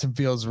in Justin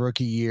Fields'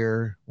 rookie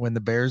year when the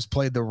Bears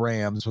played the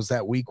Rams? Was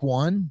that week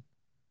 1?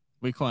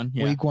 Week 1,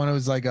 yeah. Week 1, it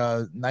was like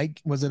a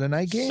night. Was it a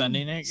night game?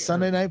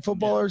 Sunday night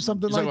football or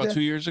something like that. 2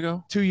 years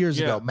ago. 2 years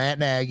ago, Matt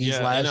Nagy's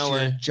last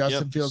year,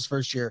 Justin Fields'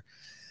 first year.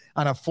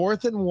 On a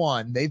 4th and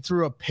 1, they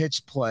threw a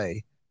pitch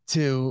play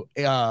to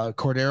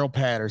Cordero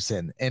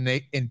Patterson and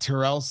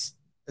Terrell.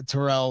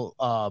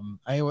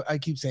 I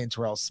keep saying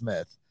Terrell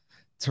Smith.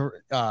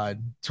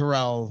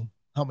 Terrell,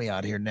 help me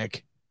out here,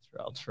 Nick.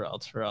 Terrell.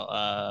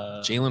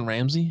 Jalen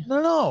Ramsey?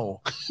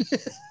 No.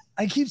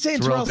 I keep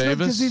saying Terrell Smith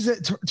because he's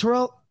a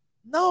Terrell.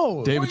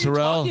 No, David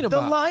Terrell, the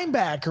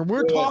linebacker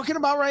we're talking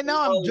about right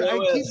now.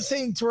 I keep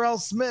saying Terrell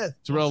Smith.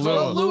 Terrell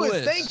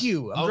Lewis. Thank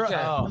you.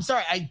 I'm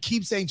sorry. I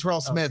keep saying Terrell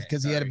Smith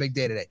because he had a big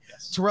day today.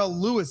 Yes. Terrell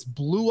Lewis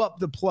blew up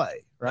the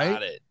play, right?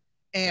 Got it.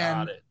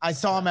 And I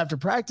saw him after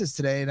practice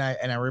today, and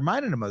I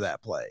reminded him of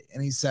that play,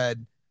 and he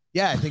said,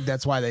 "Yeah, I think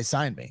that's why they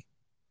signed me."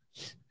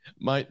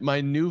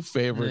 My new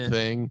favorite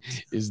thing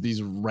is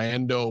these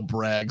rando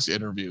Braggs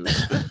interviews.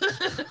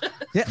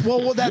 Yeah,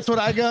 well, that's what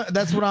I got.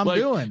 That's what I'm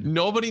doing.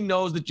 Nobody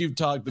knows that you've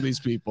talked to these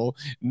people.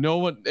 No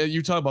one.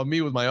 You talk about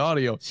me with my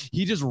audio.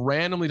 He just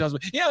randomly tells me,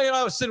 "Yeah,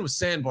 I was sitting with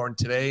Sanborn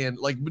today, and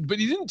but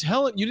you didn't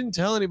tell it. You didn't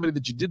tell anybody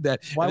that you did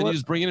that. Why? And then you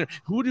just bring it in.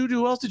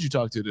 Who else did you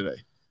talk to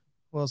today?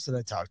 Who else did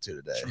I talk to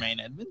today? Tremaine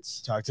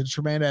Edmonds. Talked to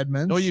Tremaine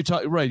Edmonds. Oh, you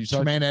talked right. You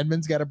talked. Tremaine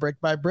Edmonds got a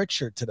brick by brick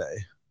shirt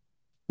today.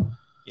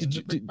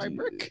 Brick by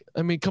brick.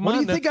 I mean, come on. on.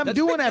 What do you think I'm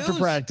doing after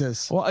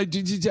practice? Well, I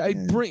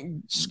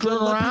bring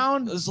screwing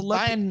around,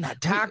 buying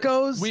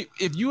tacos.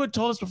 If you had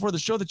told us before the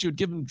show that you had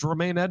given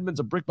Tremaine Edmonds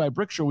a brick by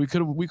brick shirt, we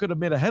could have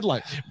made a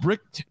headline.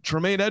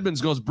 Tremaine Edmonds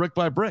goes brick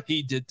by brick.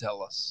 He did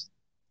tell us.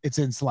 It's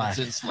in Slack.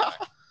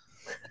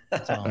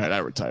 So, all right, I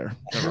retire.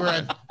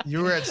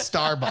 You were at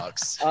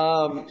Starbucks.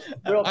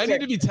 I need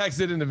to be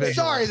texted individually.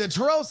 Sorry, the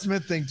Terrell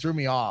Smith thing threw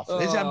me off.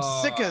 I'm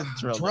sick of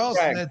Terrell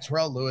Smith,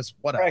 Terrell Lewis,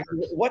 whatever.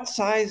 Greg, what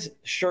size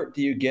shirt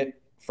do you get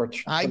for?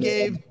 I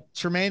gave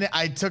Tremaine.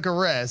 I took a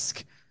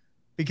risk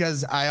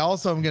because I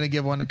also am going to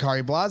give one to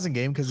Kari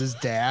Blasingame because his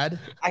dad.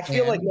 I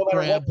feel like no matter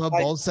Grandpa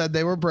what, both said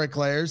they were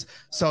bricklayers.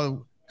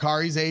 So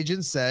Kari's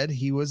agent said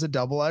he was a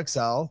double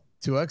XL,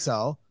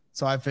 2XL.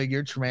 So I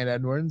figured Tremaine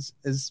Edwards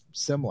is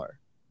similar.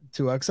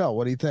 2XL.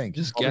 What do you think?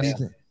 Just guess.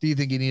 Do you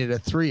think he needed a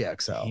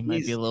 3XL? He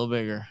might be a little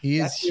bigger. He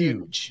is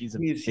huge. He's a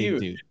big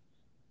dude.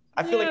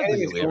 I feel like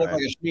anything's going to look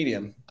like a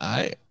medium.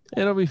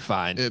 It'll be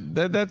fine.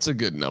 That's a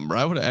good number.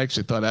 I would have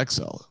actually thought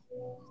XL.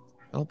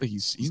 I don't think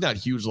he's not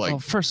huge. Like, well,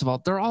 first of all,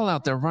 they're all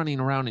out there running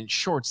around in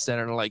shorts that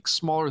are like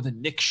smaller than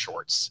Nick's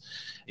shorts.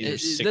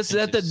 Is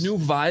that the new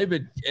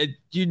vibe?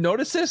 You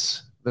notice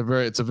this?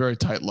 It's a very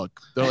tight look.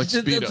 They're like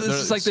Speedos. This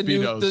is like the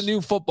new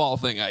football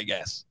thing, I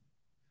guess.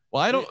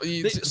 Well, I don't.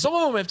 Some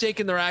of them have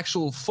taken their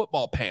actual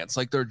football pants,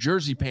 like their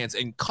jersey pants,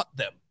 and cut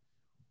them.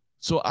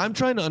 So I'm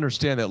trying to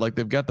understand that. Like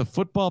they've got the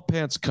football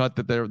pants cut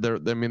that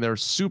they're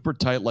super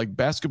tight, like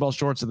basketball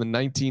shorts in the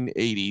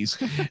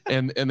 1980s,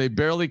 and they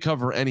barely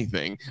cover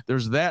anything.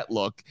 There's that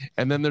look,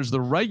 and then there's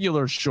the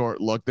regular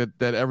short look that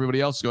everybody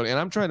else is going. And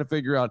I'm trying to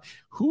figure out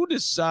who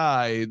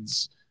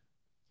decides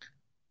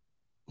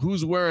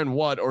who's wearing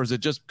what, or is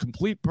it just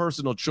complete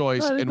personal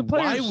choice? And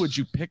why would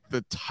you pick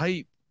the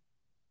tight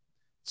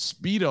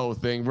Speedo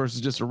thing versus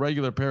just a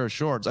regular pair of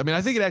shorts? I mean,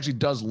 I think it actually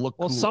does look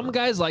well. Cooler. Some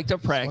guys like to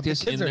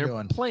practice in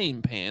their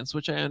plain pants,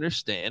 which I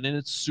understand, and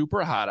it's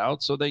super hot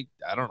out, so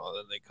I don't know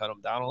that they cut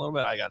them down a little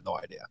bit. I got no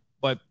idea,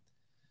 but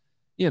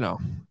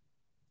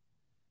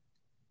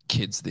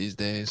kids these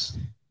days.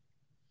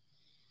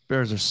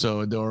 Bears are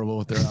so adorable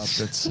with their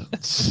outfits.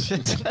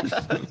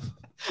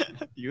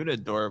 You're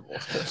adorable.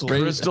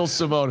 Crystal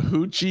Simone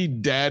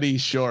Hoochie Daddy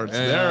shorts.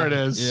 There it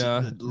is.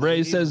 Yeah.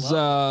 Ray says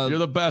you're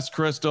the best,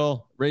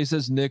 Crystal. Ray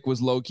says Nick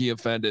was low-key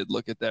offended.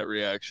 Look at that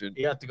reaction.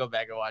 You have to go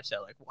back and watch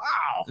that. Like,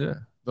 wow. Yeah.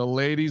 The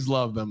ladies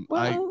love them.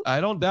 Well,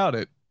 I don't doubt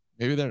it.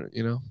 Maybe they're,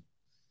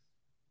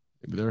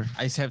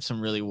 I just have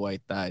some really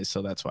white thighs,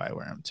 so that's why I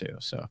wear them too.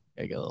 So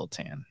I get a little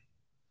tan.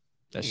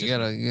 You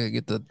gotta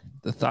get the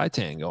thigh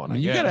tan going.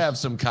 You gotta have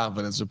some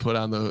confidence to put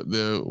on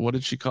the what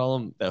did she call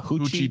them? The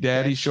Hoochie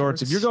Daddy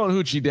shorts. If you're going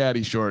Hoochie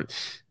Daddy short,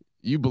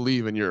 you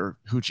believe in your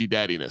Hoochie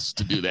Daddiness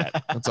to do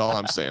that. That's all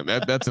I'm saying.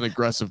 That's an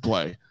aggressive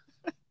play.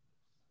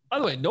 By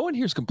the way, no one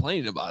here's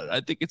complaining about it.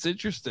 I think it's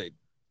interesting.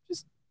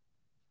 Just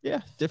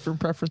different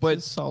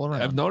preferences all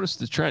around. I've noticed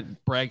the trend.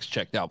 Braggs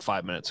checked out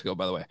 5 minutes ago,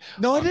 by the way.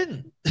 No, I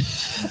didn't.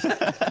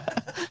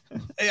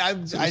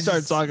 I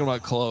started talking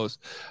about clothes.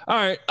 All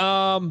right.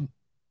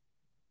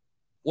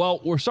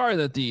 Well, we're sorry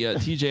that the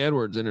TJ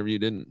Edwards interview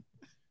didn't.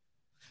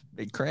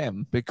 Big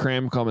cram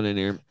coming in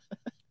here.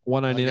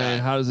 199.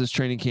 How does this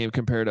training camp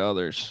compare to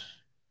others?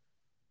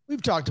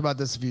 We've talked about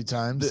this a few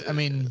times. I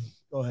mean,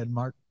 go ahead,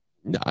 Mark.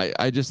 No,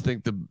 I just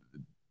think the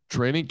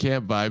training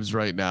camp vibes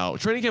right now.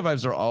 Training camp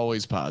vibes are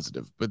always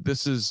positive, but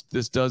this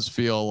does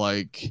feel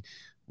like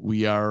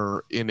we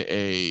are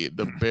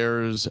the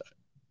Bears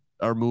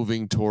are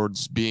moving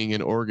towards being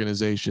an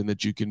organization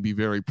that you can be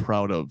very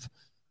proud of.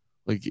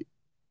 Like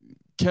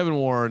Kevin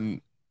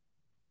Warren,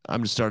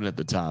 I'm just starting at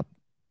the top.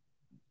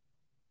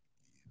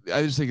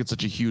 I just think it's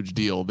such a huge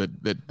deal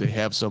that they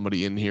have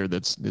somebody in here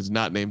is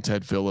not named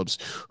Ted Phillips,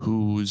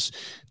 who's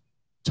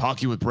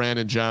talking with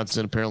Brandon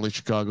Johnson. Apparently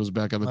Chicago's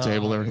back on the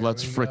table there.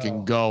 Let's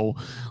freaking go.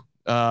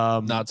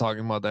 Not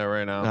talking about that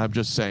right now. I'm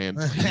just saying.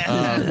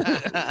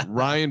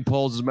 Ryan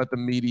Poles has met the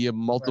media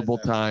multiple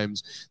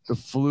times. The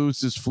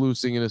Flus is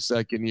flusing in his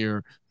second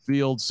year.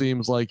 Field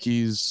seems like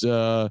he's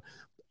that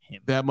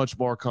much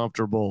more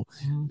comfortable.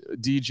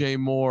 DJ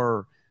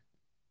Moore,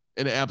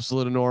 an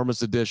absolute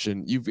enormous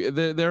addition.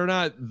 They're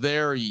not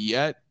there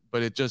yet,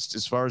 but it just,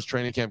 as far as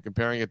training camp,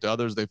 comparing it to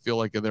others, they feel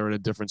like they're in a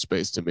different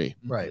space to me.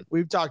 Right.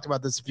 We've talked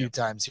about this a few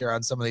times here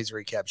on some of these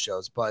recap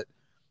shows, but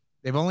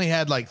they've only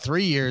had like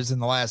 3 years in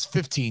the last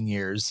 15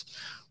 years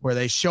where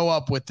they show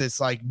up with this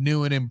like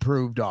new and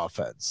improved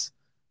offense.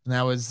 And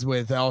that was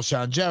with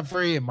Alshon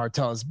Jeffrey and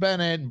Martellus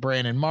Bennett and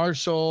Brandon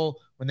Marshall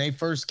when they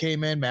first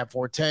came in, Matt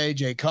Forte,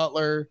 Jay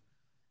Cutler.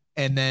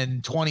 And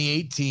then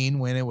 2018,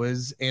 when it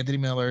was Anthony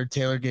Miller,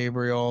 Taylor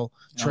Gabriel,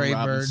 Trey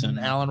Burton,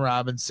 Allen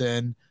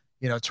Robinson,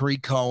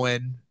 Tariq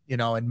Cohen,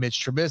 and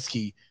Mitch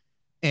Trubisky.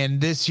 And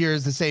this year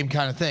is the same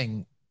kind of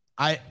thing.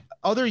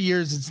 Other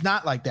years, it's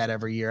not like that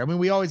every year. I mean,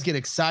 we always get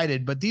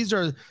excited, but these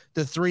are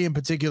the 3 in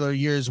particular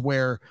years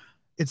where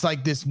it's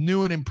like this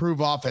new and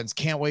improved offense.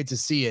 Can't wait to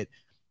see it.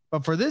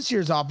 But for this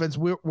year's offense,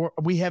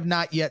 we have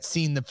not yet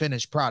seen the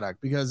finished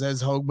product because, as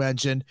Hogue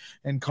mentioned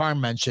and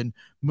Carm mentioned,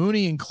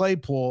 Mooney and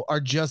Claypool are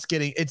just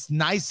getting – it's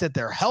nice that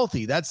they're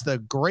healthy. That's the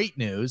great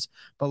news.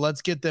 But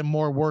let's get them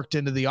more worked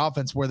into the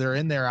offense where they're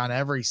in there on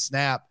every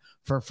snap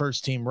for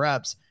first-team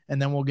reps, and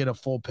then we'll get a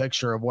full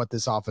picture of what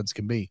this offense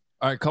can be.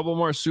 All right, couple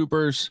more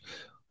supers.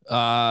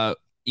 Ian,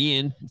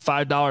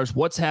 $5.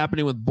 What's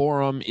happening with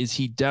Borum? Is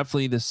he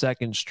definitely the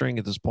second string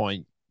at this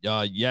point?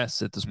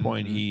 Yes, at this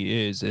point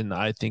he is, and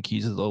I think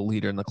he's the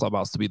leader in the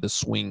clubhouse to be the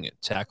swing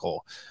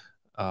tackle.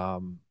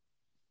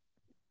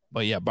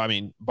 But yeah, I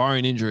mean,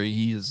 barring injury,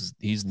 he's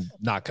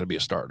not going to be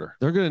a starter.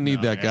 They're going to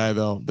need that guy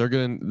though. They're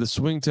going to the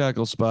swing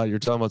tackle spot. You're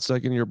talking about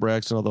second year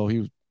Braxton, although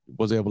he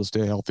was able to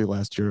stay healthy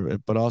last year,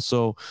 but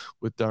also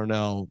with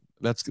Darnell.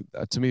 That's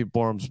to me,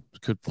 Borum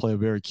could play a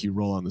very key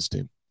role on this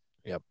team.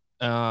 Yep.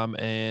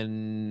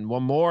 And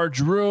one more,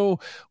 Drew,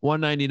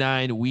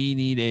 199. We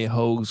need a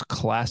Hogue's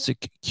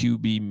classic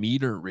QB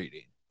meter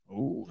rating.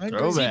 Oh,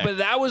 but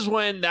that was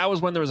when there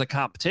was a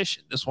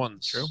competition. This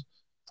one's true.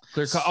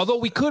 Clear cut. Although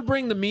we could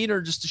bring the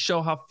meter just to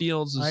show how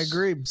Fields is. I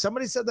agree.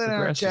 Somebody said that in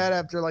our chat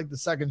after like the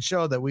second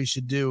show that we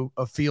should do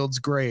a Fields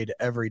grade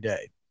every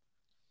day.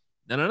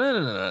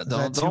 No.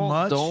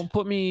 Don't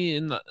put me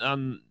in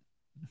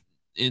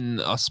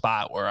a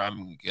spot where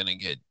I'm gonna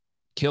get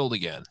killed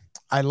again.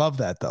 I love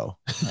that though.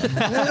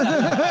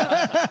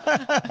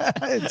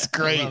 It's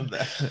great.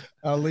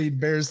 I'll lead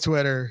Bears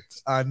Twitter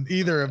on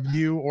either of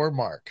you or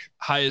Mark.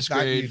 Highest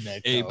grade,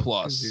 Nick, A+. You're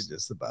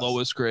just the best.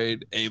 Lowest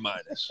grade, A-.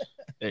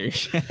 There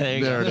it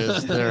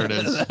is.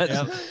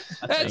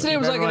 That today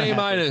was like an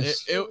A-.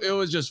 It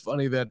was just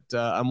funny that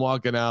I'm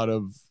walking out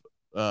of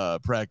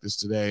practice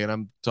today and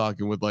I'm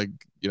talking with like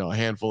a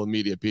handful of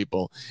media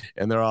people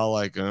and they're all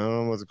like,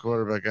 oh, what's the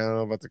quarterback? I don't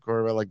know about the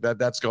quarterback. Like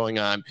that's going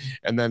on.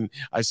 And then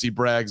I see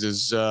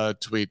Braggs's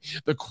tweet.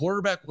 The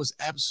quarterback was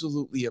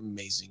absolutely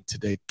amazing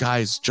today.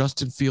 Guys,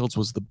 Justin Fields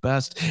was the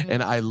best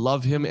and I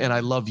love him and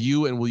I love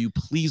you. And will you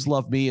please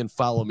love me and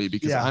follow me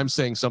because I'm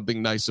saying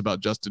something nice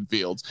about Justin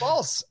Fields.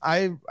 False.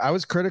 I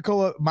was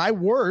critical of my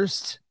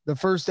worst. The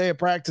first day of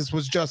practice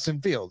was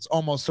Justin Fields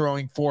almost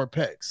throwing 4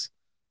 picks.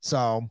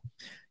 So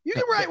you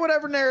can write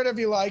whatever narrative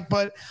you like,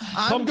 but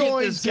I'm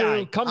going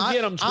to come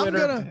get him.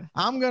 Twitter.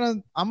 I'm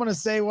gonna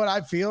say what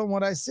I feel and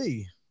what I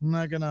see. I'm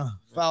not gonna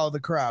follow the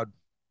crowd.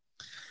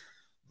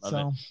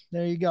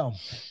 There you go.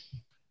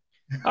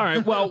 All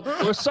right. Well,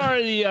 we're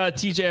sorry the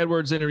TJ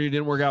Edwards interview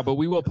didn't work out, but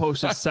we will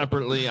post it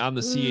separately on the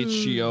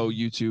CHGO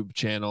YouTube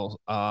channel.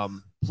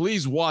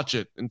 Please watch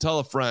it and tell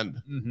a friend.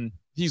 Mm-hmm.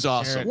 He's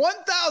awesome.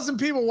 1,000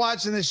 people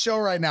watching this show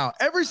right now.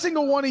 Every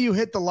single one of you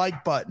hit the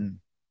like button.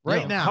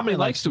 Right now, how many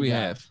likes do we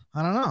have?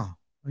 I don't know.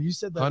 Well, you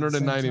said that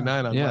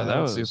 199 on that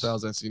was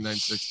 2,000. I see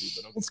 960.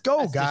 But okay. Let's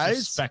go, That's guys.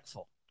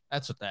 Disrespectful.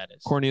 That's what that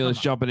is. Cornelius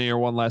jumping in here.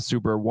 One last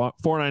super.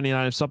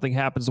 $4.99. If something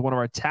happens to one of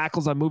our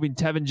tackles, I'm moving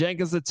Tevin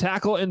Jenkins to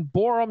tackle and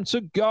Borum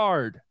to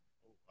guard.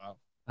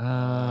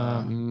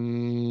 Kellen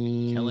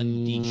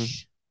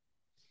Deesh.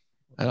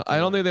 I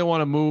don't think they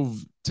want to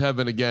move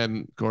Tevin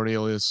again,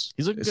 Cornelius.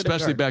 He's looking good,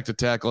 especially back to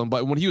tackle him.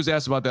 But when he was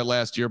asked about that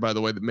last year, by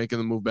the way, making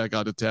the move back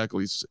out to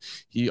tackle,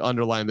 he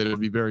underlined that it would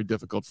be very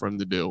difficult for him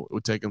to do. It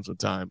would take him some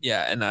time.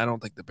 Yeah, and I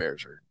don't think the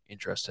Bears are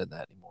interested in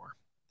that anymore.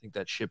 I think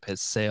that ship has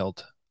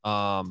sailed.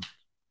 And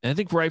I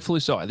think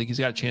rightfully so. I think he's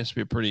got a chance to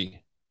be a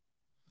pretty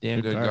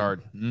Damn good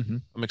guard.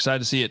 I'm excited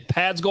to see it.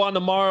 Pads go on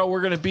tomorrow.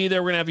 We're going to be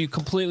there. We're going to have you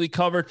completely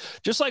covered,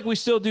 just like we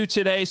still do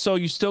today. So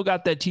you still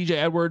got that TJ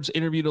Edwards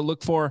interview to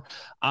look for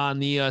on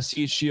the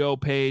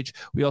CHGO page.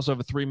 We also have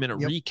a 3-minute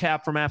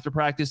recap from after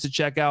practice to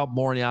check out.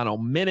 Moriano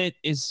Minute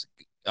is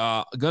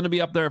going to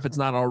be up there if it's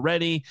not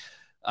already.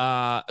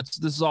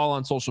 This is all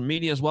on social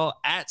media as well,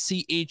 at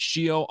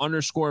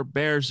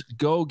CHGO_Bears.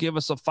 Go give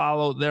us a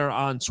follow there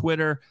on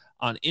Twitter.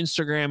 On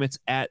Instagram, it's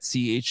at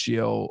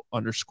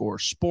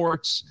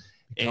CHGO_sports.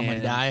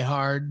 And Die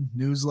Hard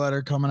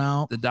newsletter coming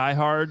out. The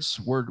Diehards,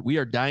 we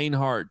are dying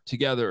hard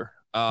together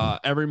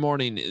every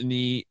morning in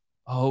the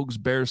Hogs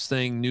Bears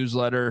Thing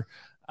newsletter.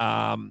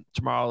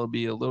 Tomorrow will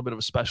be a little bit of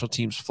a special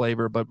teams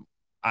flavor, but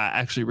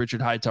actually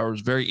Richard Hightower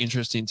was very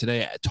interesting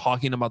today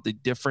talking about the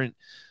different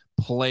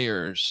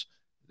players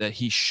that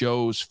he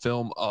shows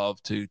film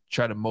of to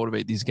try to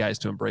motivate these guys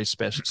to embrace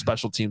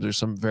special teams. There's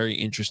some very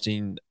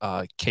interesting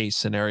case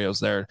scenarios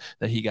there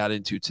that he got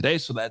into today.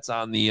 So that's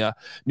on the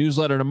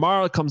newsletter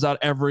tomorrow. It comes out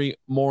every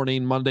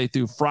morning, Monday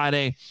through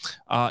Friday.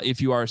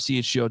 If you are a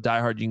CHGO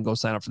diehard, you can go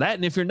sign up for that.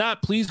 And if you're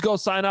not, please go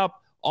sign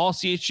up.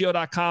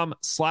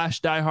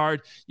 allchgo.com/diehard.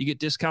 You get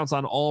discounts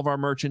on all of our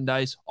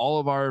merchandise,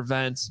 all of our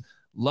events.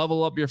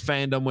 Level up your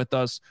fandom with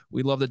us.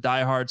 We love the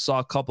diehard. Saw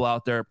a couple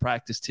out there at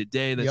practice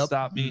today that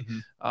stopped me,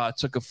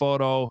 took a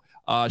photo.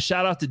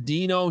 Shout out to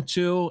Dino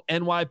too.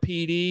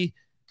 NYPD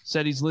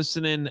said he's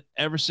listening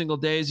every single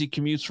day as he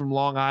commutes from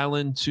Long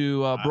Island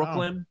to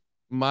Brooklyn.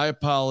 My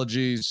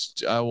apologies.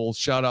 I will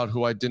shout out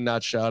who I did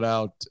not shout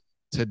out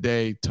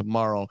today,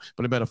 tomorrow,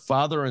 but I met a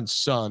father and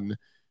son.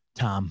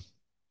 Tom.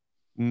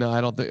 No,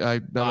 I don't think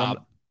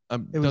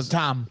it was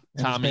Tom.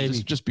 Tommy,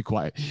 just be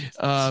quiet.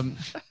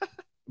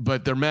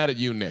 But they're mad at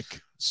you,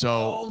 Nick.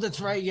 So that's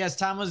right. Yes,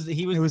 Tom was.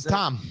 It was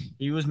Tom.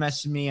 He was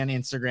messaging me on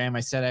Instagram. I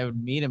said I would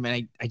meet him,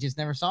 and I just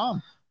never saw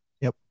him.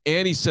 Yep.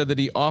 And he said that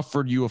he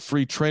offered you a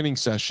free training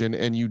session,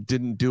 and you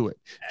didn't do it.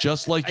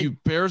 Just like you,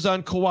 Bears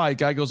on Kauai.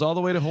 Guy goes all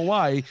the way to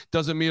Hawaii,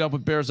 doesn't meet up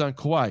with Bears on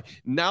Kauai.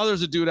 Now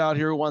there's a dude out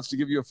here who wants to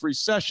give you a free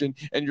session,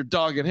 and you're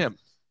dogging him.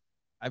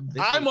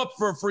 I'm up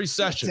for a free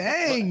session.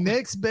 Dang,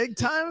 Nick's big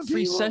time.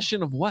 Free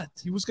session of what?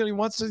 He wants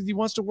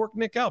to work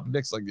Nick out.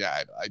 Nick's like,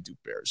 yeah, I do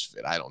Bears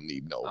fit. I don't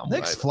need no.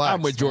 Nick's flex.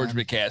 I'm with George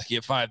McCaskey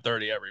at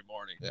 5:30 every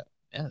morning. Yeah,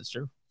 that's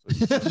true.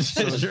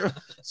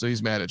 So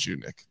he's mad at you,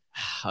 Nick.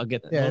 I'll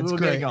get that. Yeah, it's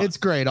great. It's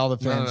great. All the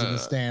fans in the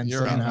stands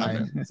saying hi.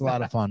 It's a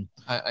lot of fun.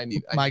 I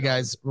need my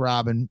guys,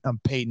 Rob and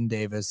Peyton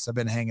Davis. I've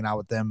been hanging out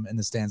with them in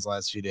the stands the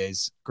last few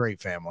days. Great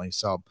family.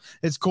 So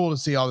it's cool to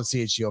see all the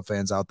CHGO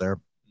fans out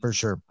there. For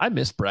sure. I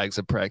missed Braggs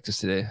at practice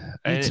today.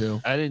 Me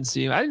too. I didn't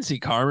see him. I didn't see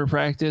Carmen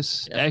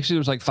practice. Yeah. Actually, there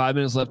was like 5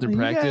 minutes left in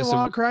practice. You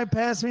walk right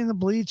past me in the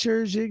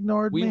bleachers. You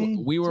ignored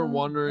me. We were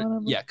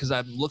wondering. Yeah, because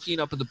I'm looking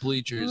up at the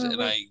bleachers and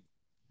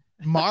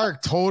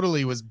Mark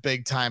totally was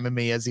big time in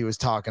me as he was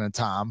talking to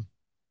Tom.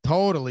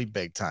 Totally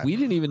big time. We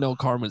didn't even know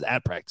Carmen was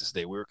at practice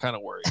today. We were kind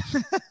of worried.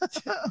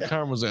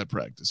 Carmen was at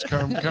practice.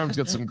 Carmen's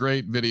got some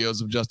great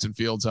videos of Justin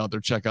Fields out there.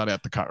 Check out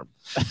at the Carm.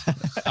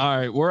 All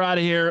right, we're out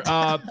of here.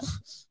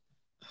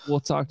 We'll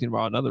talk to you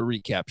about another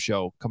recap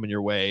show coming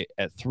your way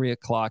at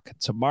 3:00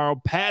 tomorrow.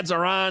 Pads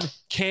are on.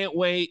 Can't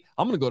wait.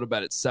 I'm going to go to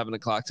bed at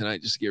 7:00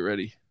 tonight just to get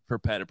ready for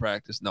padded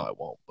practice. No, I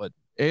won't. But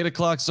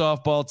 8:00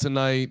 softball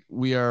tonight.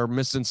 We are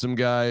missing some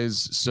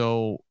guys.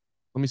 So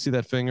let me see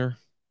that finger.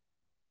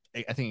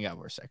 I think it got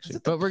worse, actually.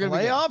 But we're going to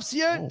playoffs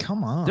yet? Oh.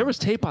 Come on. There was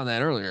tape on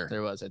that earlier.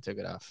 There was. I took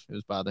it off. It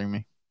was bothering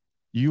me.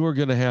 You are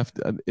going to have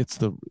to.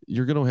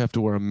 You're going to have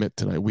to wear a mitt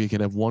tonight. We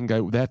can have one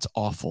guy. That's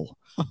awful.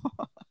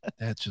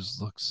 That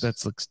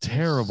looks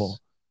terrible.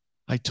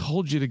 I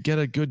told you to get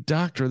a good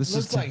doctor. This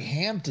looks like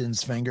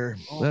Hampton's finger.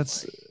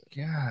 That's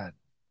God.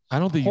 I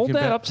don't think hold you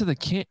can that up to the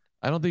can.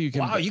 I don't think you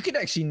can. Wow, you could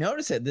actually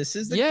notice it. This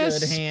is the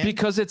good hand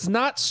because it's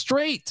not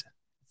straight.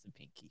 It's a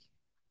pinky.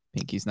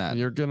 Pinky's not.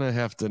 You're gonna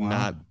have to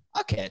not.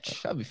 I'll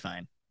catch. I'll be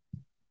fine.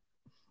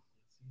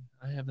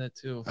 I have that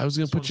too. I was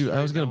gonna put you.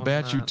 I was gonna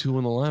bat you 2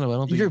 in the lineup. I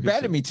don't think you're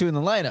batting me 2 in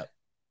the lineup.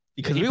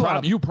 Because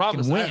you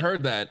promised. I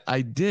heard that.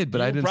 I did, but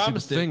I didn't see the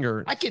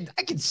finger. I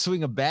could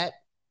swing a bat.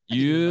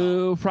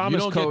 You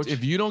promised, Coach.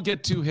 If you don't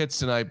get 2 hits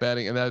tonight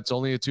batting, and that's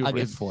only a 2. I'll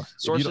get 4.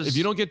 If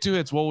you don't get 2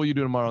 hits, what will you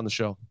do tomorrow on the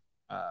show?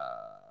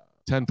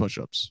 10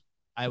 push-ups.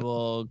 I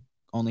will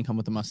only come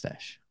with a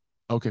mustache.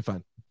 Okay,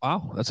 fine.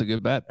 Wow, that's a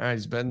good bet. All right,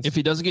 he's been. If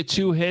he doesn't get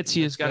 2 hits,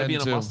 he has got to be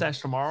in a mustache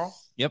tomorrow.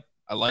 Yep,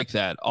 I like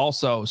that.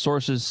 Also,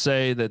 sources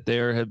say that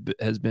there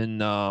has been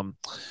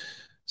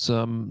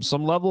some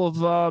level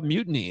of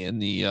mutiny in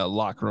the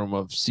locker room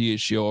of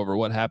CHGO over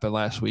what happened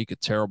last week. A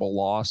terrible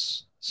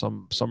loss.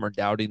 Some are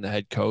doubting the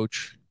head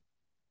coach.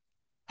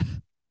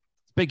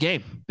 Big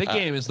game. Big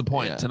game is the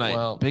point tonight.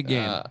 Well, big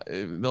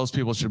game. Those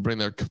people should bring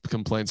their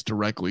complaints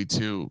directly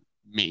to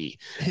me,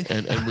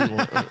 and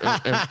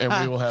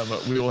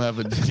we will have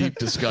a deep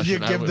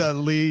discussion. You give the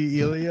Lee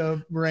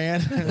Elia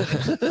rant.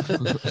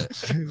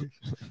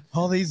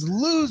 All these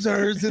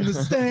losers in the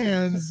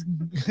stands.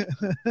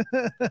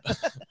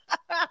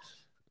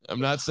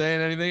 I'm not saying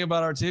anything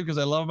about our team because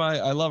I love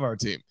our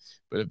team,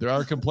 But if there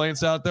are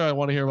complaints out there, I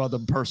want to hear about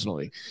them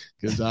personally,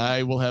 because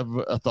I will have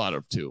a thought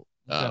or two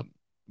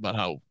about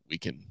how we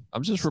can.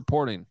 I'm just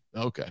reporting.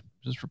 Okay.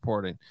 Just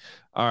reporting.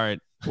 All right.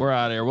 We're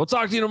out of here. We'll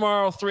talk to you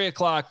tomorrow,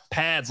 3:00.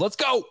 Pads. Let's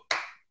go.